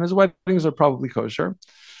halachic, and his weddings are probably kosher.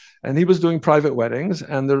 And he was doing private weddings,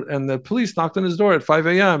 and the police knocked on his door at 5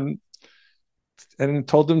 a.m. and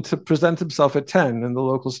told him to present himself at 10 in the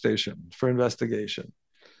local station for investigation.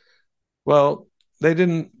 Well, they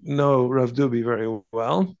didn't know Rav Dubi very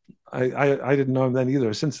well. I didn't know him then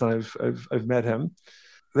either. Since then, I've met him.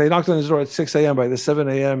 They knocked on his door at 6 a.m. By the 7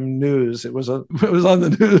 a.m. news. It was on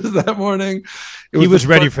the news that morning. He was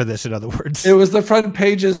ready for this, in other words. It was the front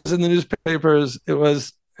pages in the newspapers.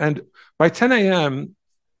 And by 10 a.m.,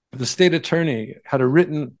 the state attorney had a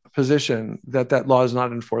written position that law is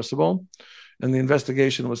not enforceable, and the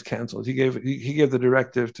investigation was canceled. He gave the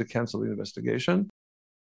directive to cancel the investigation.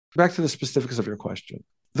 Back to the specifics of your question.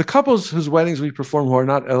 The couples whose weddings we perform who are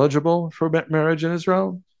not eligible for marriage in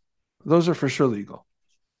Israel, those are for sure legal.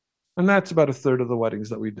 And that's about a third of the weddings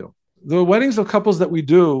that we do. The weddings of couples that we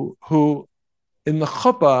do who in the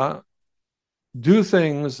chuppah do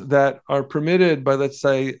things that are permitted by, let's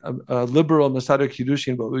say, a liberal Masada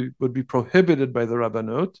Kiddushin, but would be prohibited by the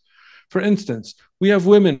Rabbanut. For instance, we have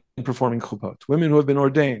women performing chuppot, women who have been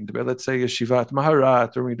ordained by, let's say, Yeshivat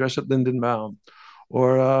Maharat or Midreshet Lindenbaum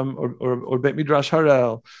or Beit Midrash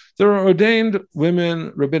Harel. There are ordained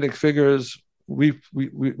women, rabbinic figures. We've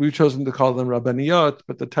chosen to call them rabbaniyot,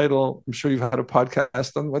 but the title, I'm sure you've had a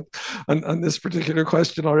podcast on this particular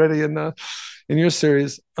question already in your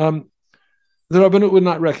series. The Rabbanut would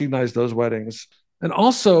not recognize those weddings. And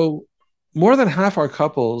also, more than half our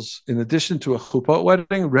couples, in addition to a chuppah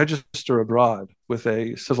wedding, register abroad with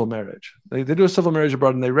a civil marriage. They do a civil marriage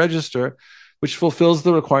abroad and they register, which fulfills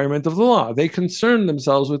the requirement of the law. They concerned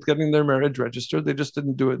themselves with getting their marriage registered. They just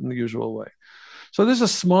didn't do it in the usual way. So there's a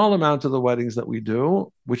small amount of the weddings that we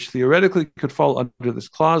do, which theoretically could fall under this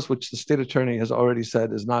clause, which the state attorney has already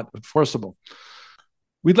said is not enforceable.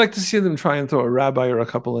 We'd like to see them try and throw a rabbi or a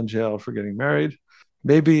couple in jail for getting married.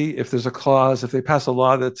 Maybe if there's a clause, if they pass a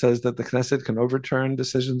law that says that the Knesset can overturn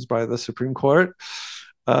decisions by the Supreme Court,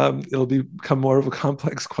 it'll become more of a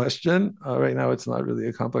complex question. Right now, it's not really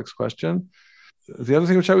a complex question. The other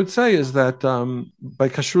thing which I would say is that by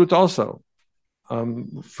kashrut also,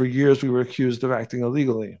 for years we were accused of acting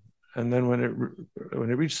illegally. And then when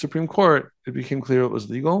it reached Supreme Court, it became clear it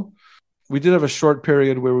was legal. We did have a short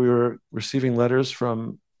period where we were receiving letters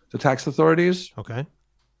from the tax authorities,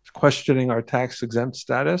 questioning our tax exempt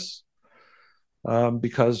status,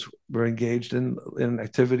 because we're engaged in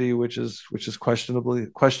activity which is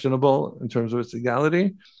questionable in terms of its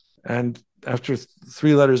legality. And after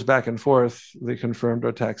 3 letters back and forth, they confirmed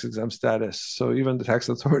our tax exempt status. So even the tax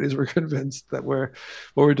authorities were convinced that what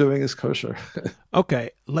we're doing is kosher.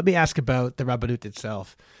 Okay, let me ask about the Rabbanut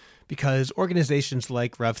itself. Because organizations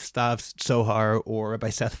like Rav Stav Tzohar or Rabbi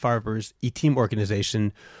Seth Farber's Itim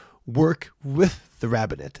organization work with the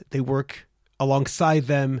rabbinate. They work alongside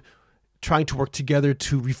them, trying to work together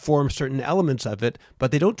to reform certain elements of it,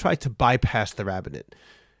 but they don't try to bypass the rabbinate.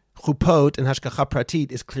 Chupot and Hashgacha Pratit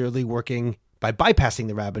is clearly working by bypassing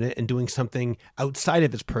the rabbinate and doing something outside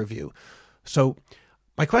of its purview. So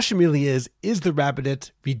my question really is the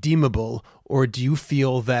rabbinate redeemable, or do you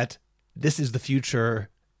feel that this is the future?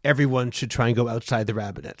 Everyone should try and go outside the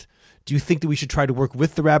rabbinate. Do you think that we should try to work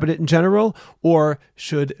with the rabbinate in general, or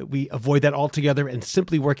should we avoid that altogether and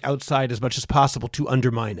simply work outside as much as possible to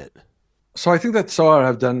undermine it? So I think that Tzohar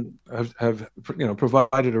have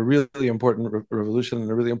provided a really important revolution and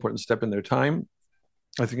a really important step in their time.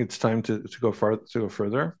 I think it's time to go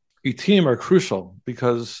further. Itim are crucial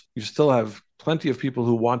because you still have plenty of people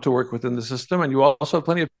who want to work within the system, and you also have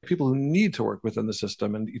plenty of people who need to work within the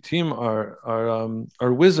system. And Itim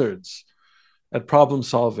are wizards at problem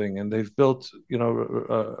solving, and they've built.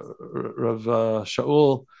 Rav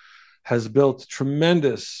Shaul has built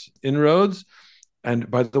tremendous inroads.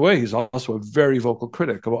 And by the way, he's also a very vocal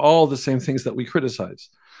critic of all the same things that we criticize.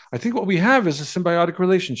 I think what we have is a symbiotic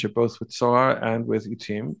relationship, both with Tzohar and with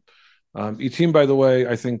Itim. Itim, by the way,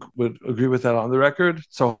 I think would agree with that on the record.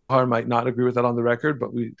 Tzohar might not agree with that on the record,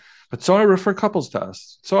 but Tzohar refer couples to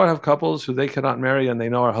us. Tzohar have couples who they cannot marry and they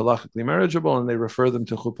know are halachically marriageable, and they refer them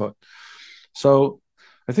to chupot. So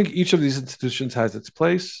I think each of these institutions has its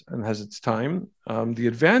place and has its time. The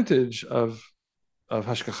advantage of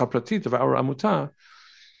Hashgacha Pratit, of our Amuta,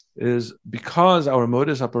 is because our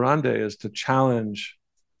modus operandi is to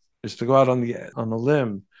go out on the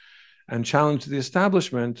limb and challenge the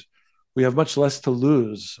establishment. We have much less to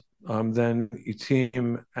lose than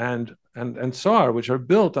Itim and Tzohar, which are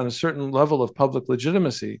built on a certain level of public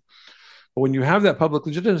legitimacy. But when you have that public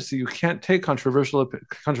legitimacy, you can't take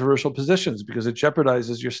controversial positions because it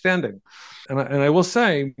jeopardizes your standing. And I will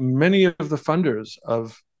say, many of the funders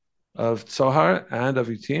of Tzohar and of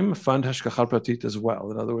Itim fund Hashgacha Pratit as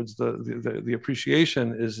well. In other words, the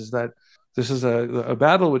appreciation is that this is a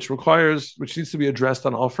battle which needs to be addressed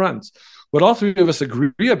on all fronts. What all three of us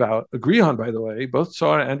agree on, by the way, both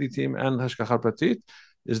Tzohar and Itim and Hashgacha Pratit,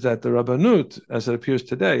 is that the Rabbanut, as it appears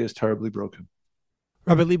today, is terribly broken.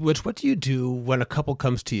 Rabbi Leibowitz, what do you do when a couple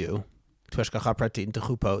comes to you, to Hashgacha Pratit and to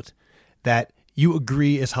Chupot, that you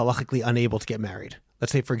agree is halachically unable to get married?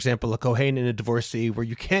 Let's say, for example, a Kohen and a divorcee, where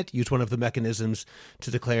you can't use one of the mechanisms to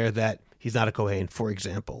declare that he's not a Kohen, for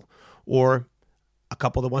example, or a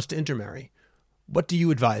couple that wants to intermarry. What do you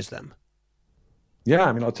advise them? Yeah,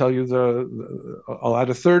 I mean, I'll tell you I'll add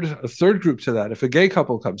a third group to that. If a gay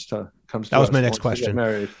couple comes to that was my next question.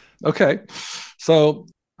 Married. Okay, so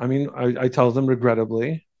I mean, I tell them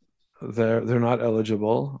regrettably they're not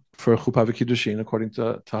eligible for chuppah v'kiddushin according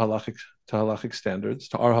to halachic standards,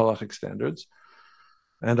 to our halachic standards.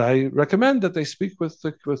 And I recommend that they speak with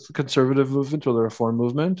the conservative movement or the reform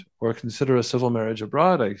movement, or consider a civil marriage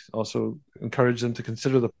abroad. I also encourage them to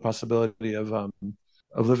consider the possibility of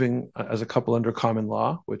living as a couple under common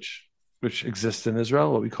law, which exists in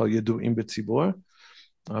Israel, what we call Yedu'im B'tzibur,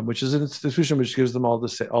 which is an institution which gives them all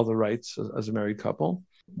the rights as a married couple.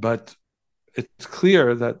 But it's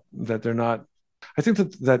clear that they're not. I think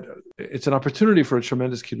that it's an opportunity for a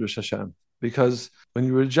tremendous Kiddush Hashem, because when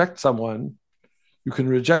you reject someone, you can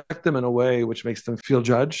reject them in a way which makes them feel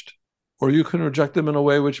judged, or you can reject them in a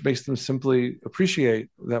way which makes them simply appreciate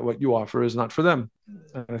that what you offer is not for them.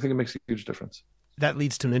 And I think it makes a huge difference. That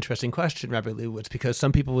leads to an interesting question, Rabbi Leibowitz, because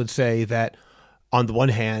some people would say that on the one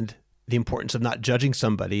hand, the importance of not judging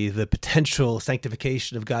somebody, the potential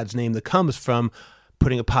sanctification of God's name that comes from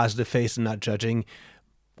putting a positive face and not judging,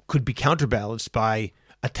 could be counterbalanced by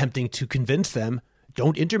attempting to convince them,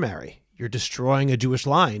 don't intermarry. You're destroying a Jewish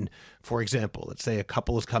line. For example, let's say a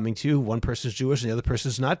couple is coming to you, one person is Jewish and the other person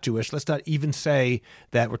is not Jewish. Let's not even say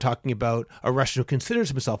that we're talking about a Russian who considers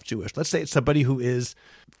himself Jewish. Let's say it's somebody who is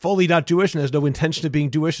fully not Jewish and has no intention of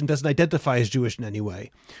being Jewish and doesn't identify as Jewish in any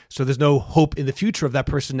way. So there's no hope in the future of that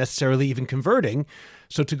person necessarily even converting.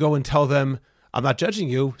 So to go and tell them, I'm not judging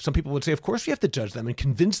you, some people would say, of course we have to judge them and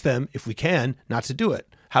convince them, if we can, not to do it.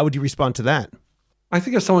 How would you respond to that? I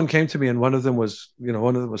think if someone came to me and one of them was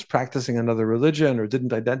practicing another religion or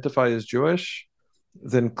didn't identify as Jewish,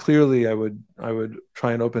 then clearly I would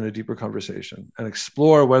try and open a deeper conversation and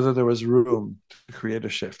explore whether there was room to create a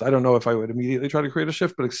shift. I don't know if I would immediately try to create a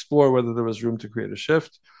shift, but explore whether there was room to create a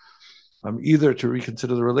shift, either to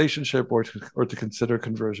reconsider the relationship or to consider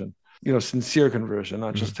conversion, sincere conversion,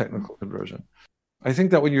 not just technical conversion. I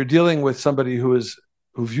think that when you're dealing with somebody who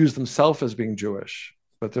views themselves as being Jewish,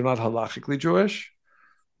 but they're not halachically Jewish,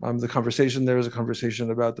 the conversation there is a conversation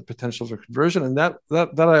about the potential for conversion, and that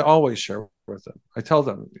I always share with them. I tell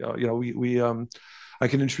them, I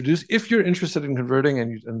can introduce, if you're interested in converting,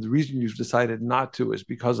 and the reason you've decided not to is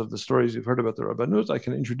because of the stories you've heard about the Rabbanut, I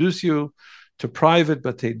can introduce you to private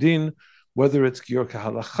Batei Din, whether it's Gior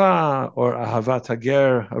Halacha or Ahavat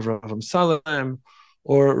Hager of Rav Amsalem,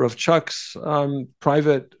 or Rav Chuck's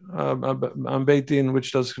private Beit Din,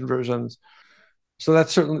 which does conversions. So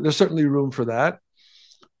there's certainly room for that.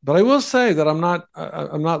 But I will say that I'm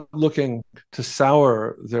not looking to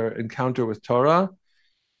sour their encounter with Torah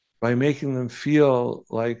by making them feel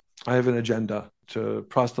like I have an agenda to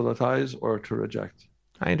proselytize or to reject.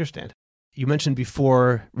 I understand. You mentioned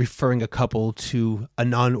before referring a couple to a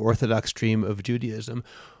non-Orthodox stream of Judaism.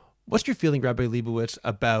 What's your feeling, Rabbi Leibowitz,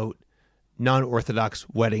 about non-Orthodox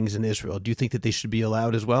weddings in Israel? Do you think that they should be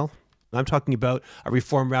allowed as well? I'm talking about a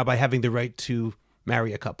Reform rabbi having the right to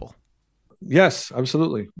marry a couple. Yes,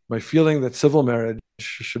 absolutely. My feeling that civil marriage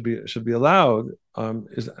should be allowed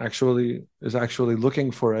is actually looking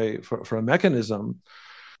for a mechanism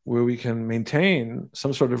where we can maintain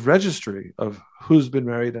some sort of registry of who's been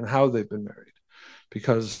married and how they've been married.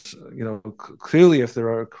 Because clearly, if there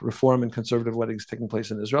are reform and conservative weddings taking place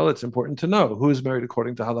in Israel, it's important to know who is married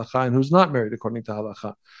according to halacha and who's not married according to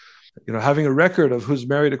halacha. Having a record of who's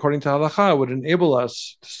married according to halacha would enable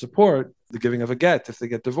us to support the giving of a get if they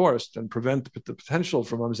get divorced and prevent the potential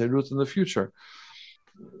for mamzerut in the future.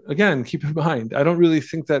 Again, keep in mind, I don't really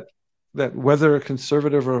think that whether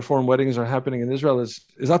conservative or reform weddings are happening in Israel is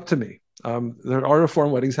up to me. There are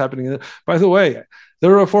reform weddings happening. By the way,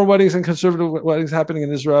 there are reform weddings and conservative weddings happening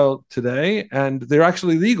in Israel today, and they're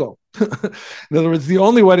actually legal. In other words, the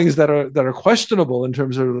only weddings that are questionable in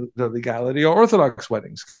terms of the legality are Orthodox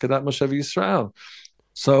weddings, Kedat Moshe Yisrael.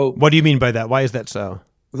 So, what do you mean by that? Why is that so?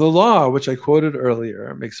 The law, which I quoted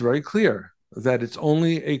earlier, makes very clear that it's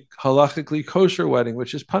only a halachically kosher wedding,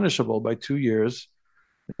 which is punishable by 2 years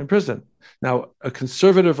in prison. Now, a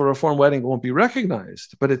conservative or reform wedding won't be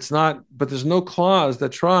recognized, but there's no clause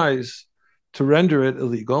that tries to render it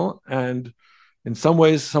illegal. And in some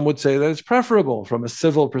ways, some would say that it's preferable from a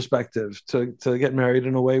civil perspective to get married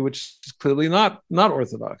in a way which is clearly not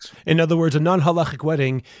Orthodox. In other words, a non-halachic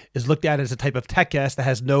wedding is looked at as a type of tekes that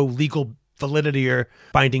has no legal validity or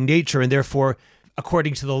binding nature, and therefore,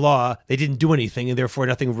 according to the law, they didn't do anything, and therefore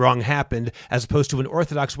nothing wrong happened, as opposed to an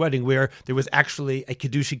Orthodox wedding where there was actually a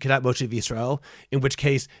Kiddush Kedat Moshe Yisrael, in which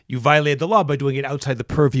case you violated the law by doing it outside the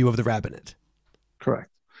purview of the rabbinate. Correct.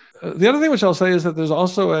 The other thing which I'll say is that there's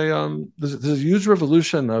also there's a huge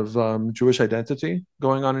revolution of Jewish identity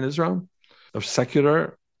going on in Israel, of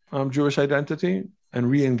secular Jewish identity and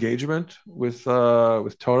re-engagement with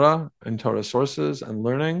Torah and Torah sources and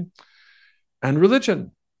learning and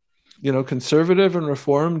religion. Conservative and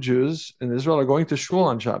Reform Jews in Israel are going to shul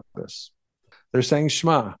on Shabbos. They're saying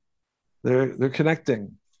Shema. They're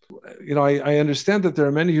connecting. I understand that there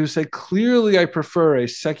are many who say, clearly, I prefer a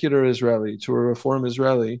secular Israeli to a reform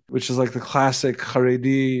Israeli, which is like the classic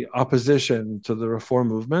Haredi opposition to the reform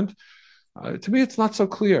movement. To me, it's not so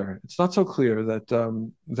clear. It's not so clear that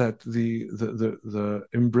the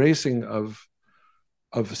embracing of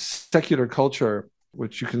secular culture,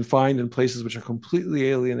 which you can find in places which are completely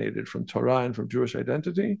alienated from Torah and from Jewish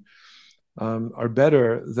identity, are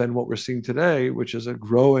better than what we're seeing today, which is a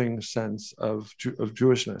growing sense of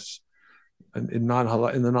Jewishness in the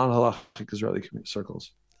non-halachic Israeli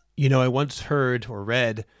circles. I once heard or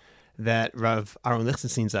read that Rav Aaron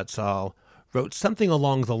Lichtenstein Zatzal wrote something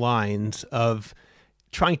along the lines of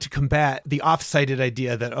trying to combat the oft-cited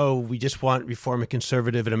idea that, we just want reform and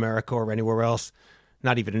conservative in America or anywhere else,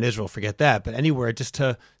 not even in Israel, forget that, but anywhere, just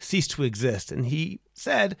to cease to exist. And he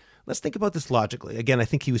said, let's think about this logically. Again, I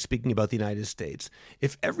think he was speaking about the United States.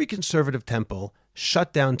 If every conservative temple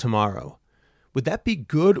shut down tomorrow, would that be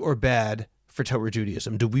good or bad for Torah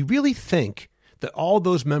Judaism? Do we really think that all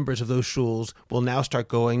those members of those shuls will now start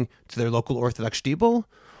going to their local Orthodox shtibel?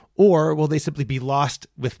 Or will they simply be lost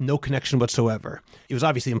with no connection whatsoever? It was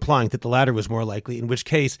obviously implying that the latter was more likely, in which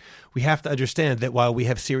case we have to understand that while we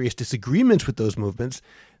have serious disagreements with those movements,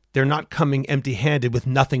 they're not coming empty-handed with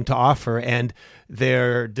nothing to offer, and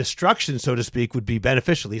their destruction, so to speak, would be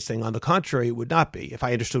beneficial. He's saying, on the contrary, it would not be, if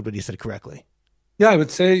I understood what he said correctly. Yeah, I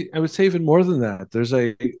would say even more than that.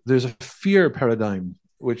 There's a fear paradigm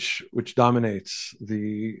which dominates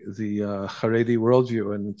the Haredi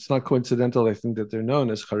worldview, and it's not coincidental, I think, that they're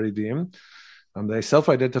known as Haredim. They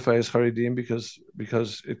self-identify as Haredim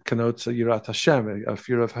because it connotes a Yirat Hashem, a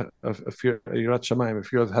fear of Yirat Shamayim, a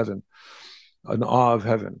fear of heaven, an awe of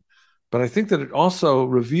heaven. But I think that it also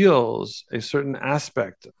reveals a certain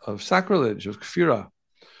aspect of sacrilege, of kfirah,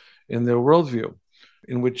 in their worldview,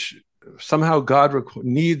 in which somehow God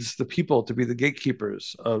needs the people to be the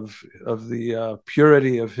gatekeepers of the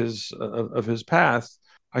purity of his path.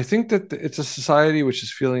 I think that it's a society which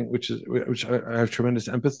I have tremendous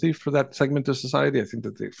empathy for that segment of society. I think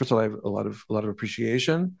that first of all, I have a lot of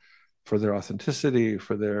appreciation for their authenticity,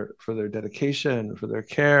 for their dedication, for their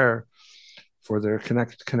care, for their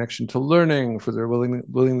connection to learning, for their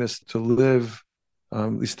willingness to live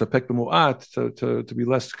to be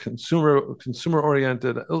less consumer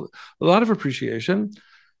oriented. A lot of appreciation,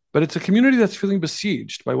 but it's a community that's feeling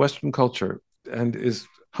besieged by Western culture and is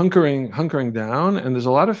hunkering down, and there's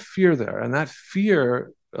a lot of fear there, and that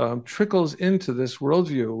fear trickles into this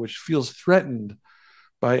worldview, which feels threatened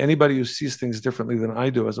by anybody who sees things differently than I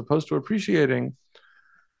do, as opposed to appreciating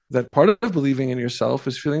that part of believing in yourself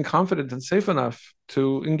is feeling confident and safe enough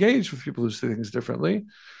to engage with people who see things differently,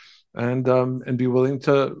 and be willing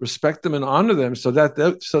to respect them and honor them, so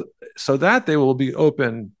that they will be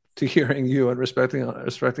open to hearing you and respecting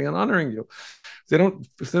and honoring you.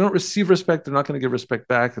 If they don't receive respect, they're not going to give respect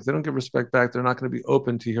back. If they don't give respect back, they're not going to be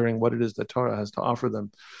open to hearing what it is that Torah has to offer them,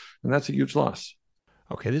 and that's a huge loss.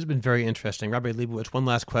 Okay, this has been very interesting. Rabbi Leibowitz, one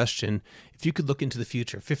last question. If you could look into the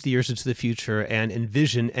future, 50 years into the future, and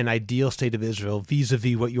envision an ideal state of Israel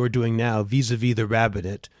vis-a-vis what you're doing now, vis-a-vis the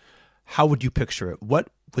rabbinate, how would you picture it? What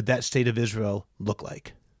would that state of Israel look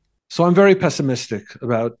like? So I'm very pessimistic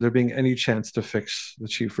about there being any chance to fix the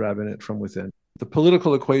chief rabbinate from within. The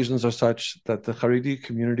political equations are such that the Haredi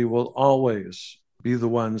community will always be the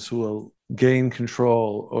ones who will gain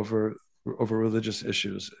control over religious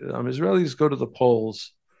issues. Israelis go to the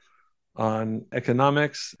polls on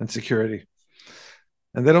economics and security,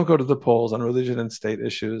 and they don't go to the polls on religion and state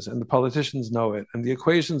issues, and the politicians know it. And the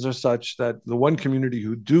equations are such that the one community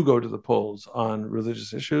who do go to the polls on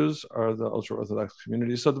religious issues are the ultra-Orthodox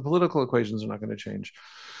community. So the political equations are not going to change.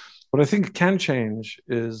 What I think can change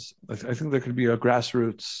is, I think there could be a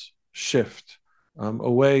grassroots shift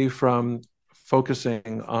away from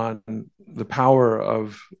focusing on the power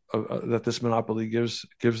of that this monopoly gives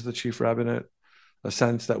the chief rabbinate, a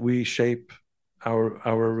sense that we shape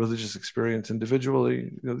our religious experience individually.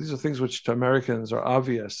 These are things which to Americans are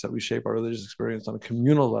obvious, that we shape our religious experience on a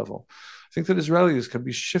communal level. I think that Israelis can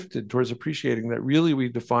be shifted towards appreciating that really we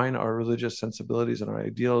define our religious sensibilities and our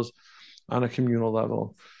ideals on a communal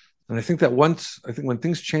level. And I think that when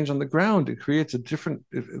things change on the ground, it creates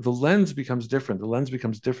the lens becomes different. The lens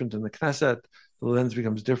becomes different in the Knesset. The lens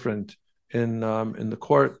becomes different in the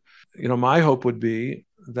court. My hope would be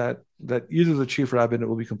that either the chief rabbinate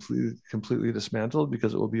will be completely dismantled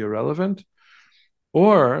because it will be irrelevant,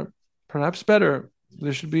 or perhaps better,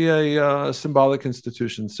 there should be a symbolic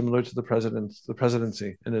institution similar to the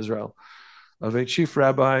presidency in Israel, of a chief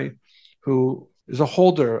rabbi who is a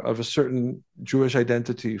holder of a certain Jewish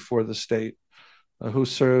identity for the state, who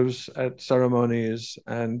serves at ceremonies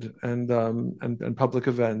and public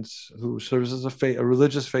events, who serves as a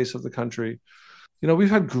religious face of the country.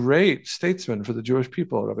 We've had great statesmen for the Jewish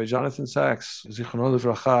people. Rabbi Jonathan Sachs, Zichrono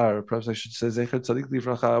Livracha, or perhaps I should say Zecher Tzadik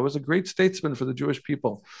Livracha, was a great statesman for the Jewish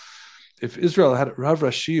people. If Israel had a Rav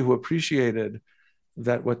Rashi who appreciated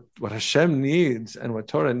that what Hashem needs and what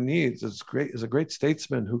Torah needs is a great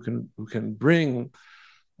statesman who can bring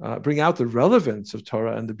out the relevance of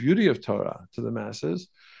Torah and the beauty of Torah to the masses,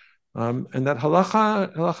 and that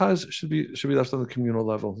halacha should be left on the communal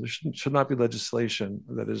level. There should not be legislation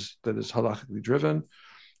that is halachically driven.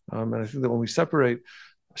 And I think that when we separate,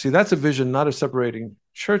 that's a vision not of separating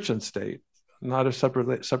church and state, not of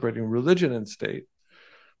separating religion and state,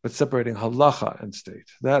 but separating halacha and state.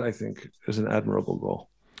 That, I think, is an admirable goal.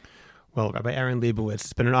 Well, Rabbi Aaron Leibowitz,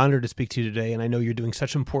 it's been an honor to speak to you today, and I know you're doing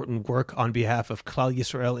such important work on behalf of Klal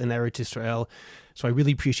Yisrael in Eretz Yisrael. So I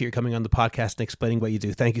really appreciate you coming on the podcast and explaining what you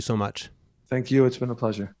do. Thank you so much. Thank you. It's been a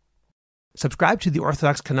pleasure. Subscribe to The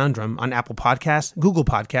Orthodox Conundrum on Apple Podcasts, Google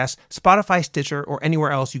Podcasts, Spotify, Stitcher, or anywhere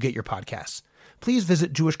else you get your podcasts. Please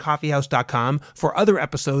visit jewishcoffeehouse.com for other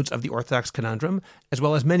episodes of The Orthodox Conundrum, as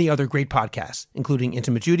well as many other great podcasts, including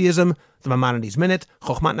Intimate Judaism, The Maimonides Minute,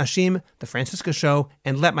 Chochmat Nashim, The Francisca Show,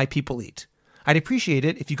 and Let My People Eat. I'd appreciate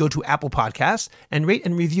it if you go to Apple Podcasts and rate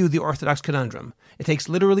and review The Orthodox Conundrum. It takes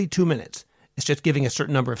literally 2 minutes. It's just giving a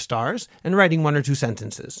certain number of stars and writing 1 or 2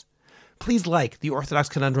 sentences. Please like the Orthodox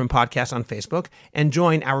Conundrum podcast on Facebook and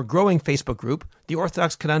join our growing Facebook group, the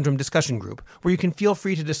Orthodox Conundrum Discussion Group, where you can feel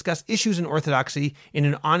free to discuss issues in Orthodoxy in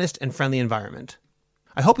an honest and friendly environment.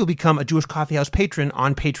 I hope you'll become a Jewish Coffee House patron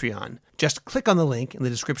on Patreon. Just click on the link in the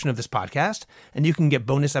description of this podcast, and you can get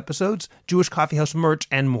bonus episodes, Jewish Coffee House merch,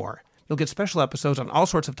 and more. You'll get special episodes on all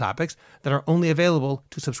sorts of topics that are only available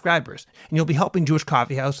to subscribers, and you'll be helping Jewish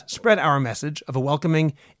Coffee House spread our message of a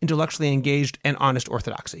welcoming, intellectually engaged, and honest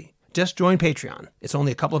Orthodoxy. Just join Patreon. It's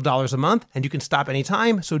only a couple of dollars a month, and you can stop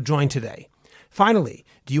anytime, so join today. Finally,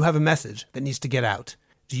 do you have a message that needs to get out?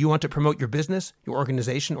 Do you want to promote your business, your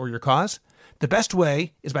organization, or your cause? The best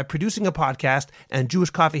way is by producing a podcast, and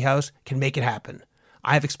Jewish Coffee House can make it happen.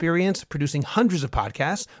 I have experience producing hundreds of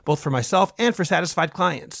podcasts, both for myself and for satisfied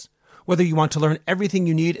clients. Whether you want to learn everything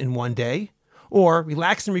you need in one day, or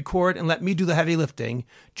relax and record and let me do the heavy lifting,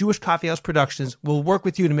 Jewish Coffee House Productions will work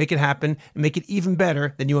with you to make it happen and make it even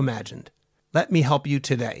better than you imagined. Let me help you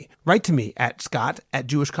today. Write to me at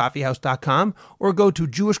scott@jewishcoffeehouse.com or go to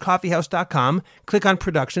jewishcoffeehouse.com, click on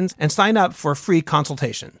Productions, and sign up for a free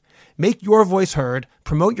consultation. Make your voice heard,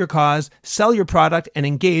 promote your cause, sell your product, and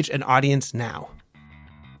engage an audience now.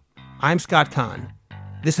 I'm Scott Kahn.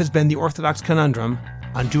 This has been The Orthodox Conundrum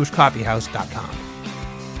on jewishcoffeehouse.com.